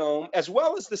microbiome as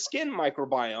well as the skin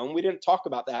microbiome. We didn't talk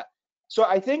about that. So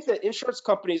I think that insurance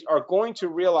companies are going to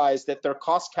realize that their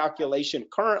cost calculation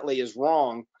currently is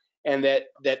wrong, and that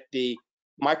the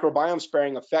microbiome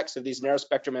sparing effects of these narrow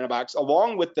spectrum antibiotics,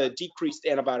 along with the decreased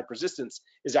antibiotic resistance,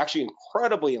 is actually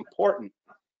incredibly important.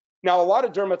 Now, a lot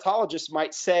of dermatologists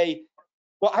might say,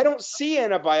 well, I don't see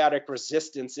antibiotic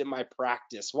resistance in my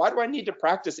practice. Why do I need to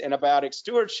practice antibiotic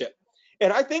stewardship?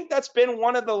 And I think that's been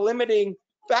one of the limiting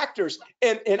factors.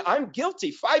 And I'm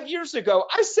guilty. 5 years ago,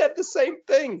 I said the same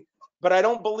thing, but I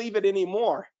don't believe it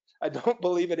anymore. I don't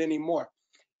believe it anymore.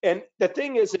 And the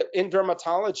thing is that in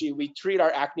dermatology, we treat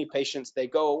our acne patients, they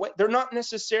go away. They're not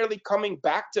necessarily coming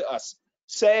back to us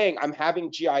saying, I'm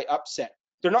having GI upset.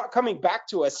 They're not coming back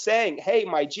to us saying, hey,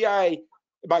 my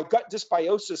gut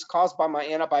dysbiosis caused by my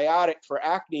antibiotic for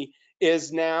acne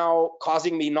is now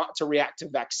causing me not to react to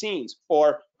vaccines,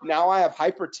 or now I have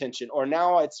hypertension, or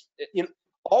now it's,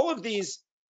 all of these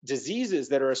diseases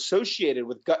that are associated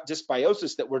with gut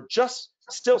dysbiosis that we're just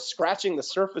still scratching the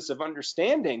surface of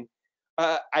understanding.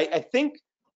 I think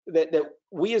that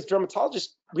we as dermatologists,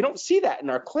 we don't see that in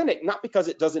our clinic, not because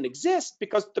it doesn't exist,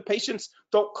 because the patients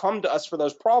don't come to us for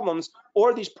those problems,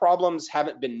 or these problems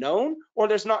haven't been known, or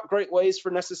there's not great ways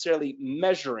for necessarily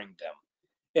measuring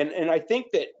them. And I think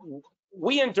that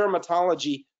we in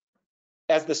dermatology,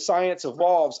 as the science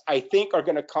evolves, I think are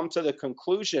going to come to the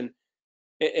conclusion,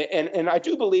 and I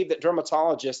do believe that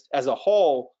dermatologists as a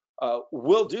whole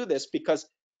will do this, because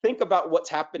think about what's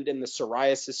happened in the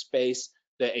psoriasis space,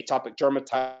 the atopic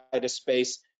dermatitis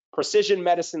space. Precision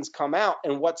medicines come out,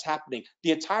 and what's happening?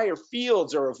 The entire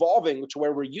fields are evolving to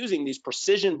where we're using these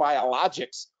precision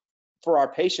biologics for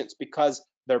our patients because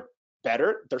they're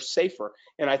better, they're safer.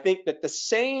 And I think that the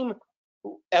same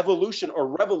evolution or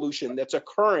revolution that's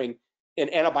occurring in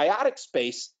antibiotic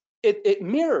space, it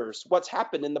mirrors what's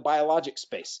happened in the biologic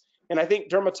space. And I think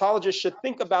dermatologists should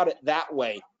think about it that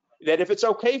way, that if it's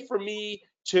okay for me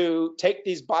to take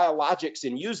these biologics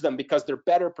and use them because they're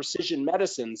better precision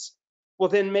medicines, well,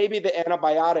 then maybe the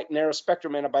antibiotic, narrow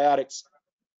spectrum antibiotics,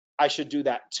 I should do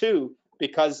that too,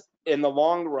 because in the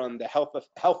long run, the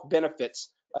health benefits,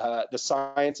 the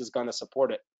science is going to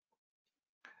support it.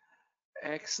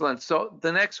 Excellent. So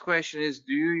the next question is,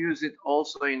 do you use it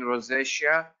also in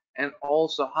rosacea? And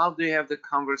also, how do you have the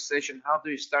conversation? How do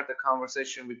you start the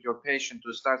conversation with your patient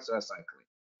to start sarecycline?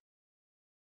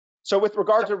 So with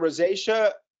regard to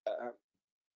rosacea,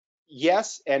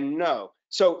 yes and no.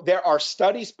 So there are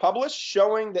studies published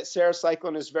showing that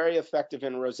sarecycline is very effective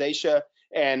in rosacea.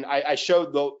 And I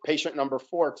showed the patient number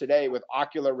 4 today with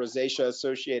ocular rosacea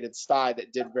associated stye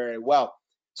that did very well.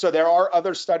 So there are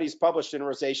other studies published in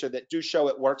rosacea that do show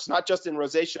it works, not just in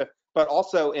rosacea, but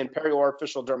also in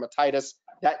periorificial dermatitis.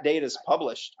 That data is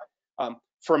published.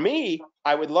 For me,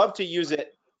 I would love to use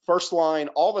it first line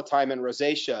all the time in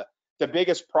rosacea. The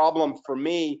biggest problem for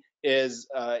me is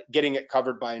getting it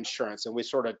covered by insurance, and we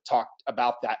sort of talked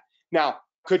about that. Now,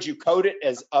 could you code it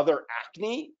as other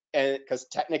acne? And because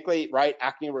technically, right,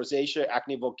 acne rosacea,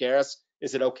 acne vulgaris,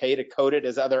 is it okay to code it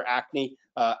as other acne?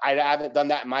 I haven't done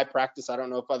that in my practice. I don't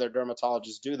know if other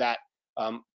dermatologists do that.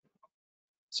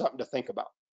 Something to think about.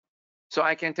 So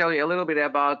I can tell you a little bit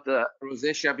about the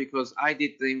rosacea because I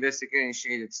did the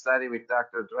investigator-initiated study with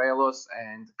Dr. Drelos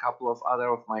and a couple of other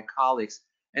of my colleagues.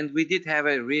 And we did have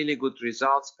a really good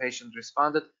results. Patient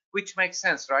responded, which makes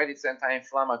sense, right? It's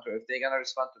anti-inflammatory. If they're going to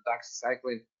respond to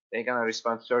doxycycline, they're going to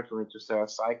respond certainly to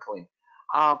sarecycline.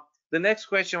 The next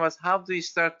question was, how do you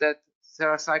start that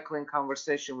sarecycline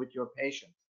conversation with your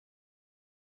patient?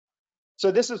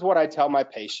 So this is what I tell my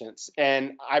patients,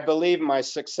 and I believe my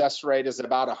success rate is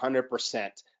about 100%,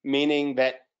 meaning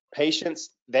that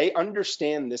patients, they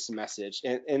understand this message.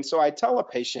 And so I tell a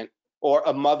patient or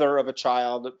a mother of a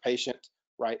child, a patient,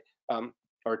 right,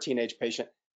 or a teenage patient,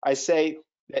 I say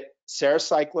that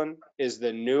sarecycline is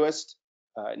the newest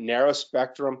narrow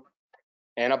spectrum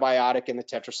antibiotic in the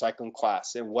tetracycline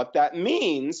class. And what that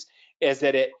means is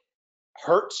that it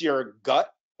hurts your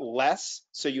gut less,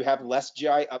 so you have less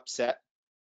GI upset.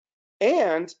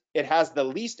 And it has the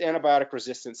least antibiotic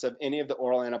resistance of any of the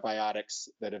oral antibiotics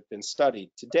that have been studied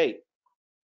to date.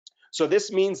 So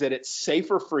this means that it's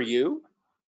safer for you,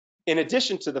 in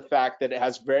addition to the fact that it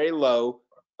has very low,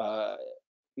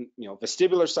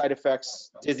 vestibular side effects,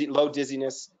 low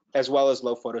dizziness, as well as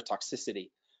low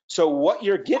phototoxicity. So what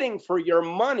you're getting for your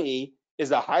money is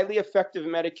a highly effective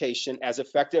medication, as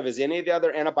effective as any of the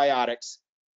other antibiotics,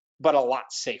 but a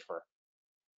lot safer.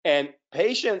 And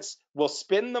patients will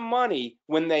spend the money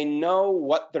when they know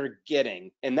what they're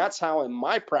getting. And that's how in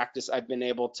my practice I've been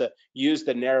able to use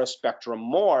the narrow spectrum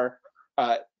more,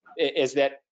 is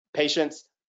that patients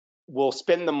will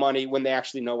spend the money when they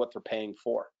actually know what they're paying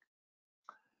for.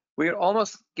 We're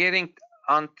almost getting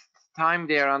on time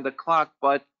there on the clock,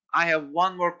 but I have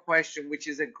one more question, which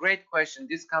is a great question.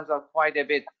 This comes up quite a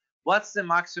bit. What's the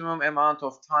maximum amount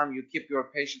of time you keep your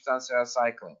patients on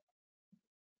sarecycline?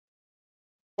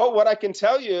 Well, what I can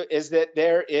tell you is that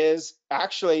there is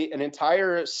actually an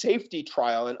entire safety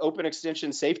trial, an open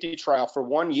extension safety trial for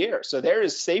 1 year. So there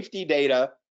is safety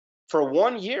data for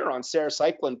 1 year on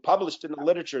sarecycline published in the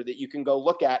literature that you can go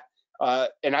look at.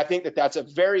 And I think that that's a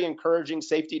very encouraging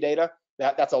safety data.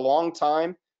 That's a long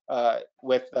time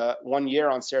with 1 year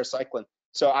on sarecycline.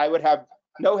 So I would have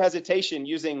no hesitation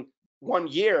using 1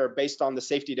 year based on the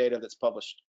safety data that's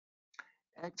published.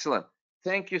 Excellent.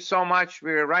 Thank you so much.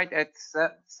 We're right at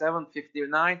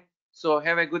 7:59. So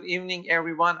have a good evening,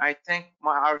 everyone. I thank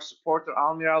our supporter,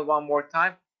 Almiral, one more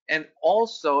time. And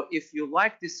also, if you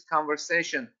like this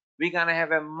conversation, we're going to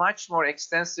have a much more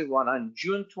extensive one on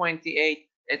June 28th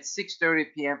at 6:30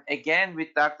 p.m. again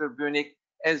with Dr. Bunick,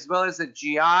 as well as a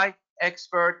GI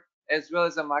expert, as well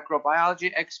as a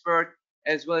microbiology expert,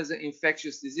 as well as an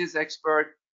infectious disease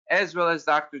expert, as well as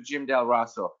Dr. Jim Del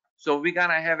Rosso. So we're going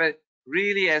to have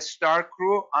really a star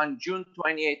crew on June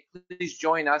 28th. Please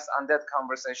join us on that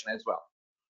conversation as well.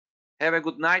 Have a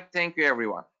good night. Thank you,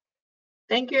 everyone.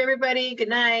 Thank you, everybody. Good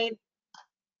night.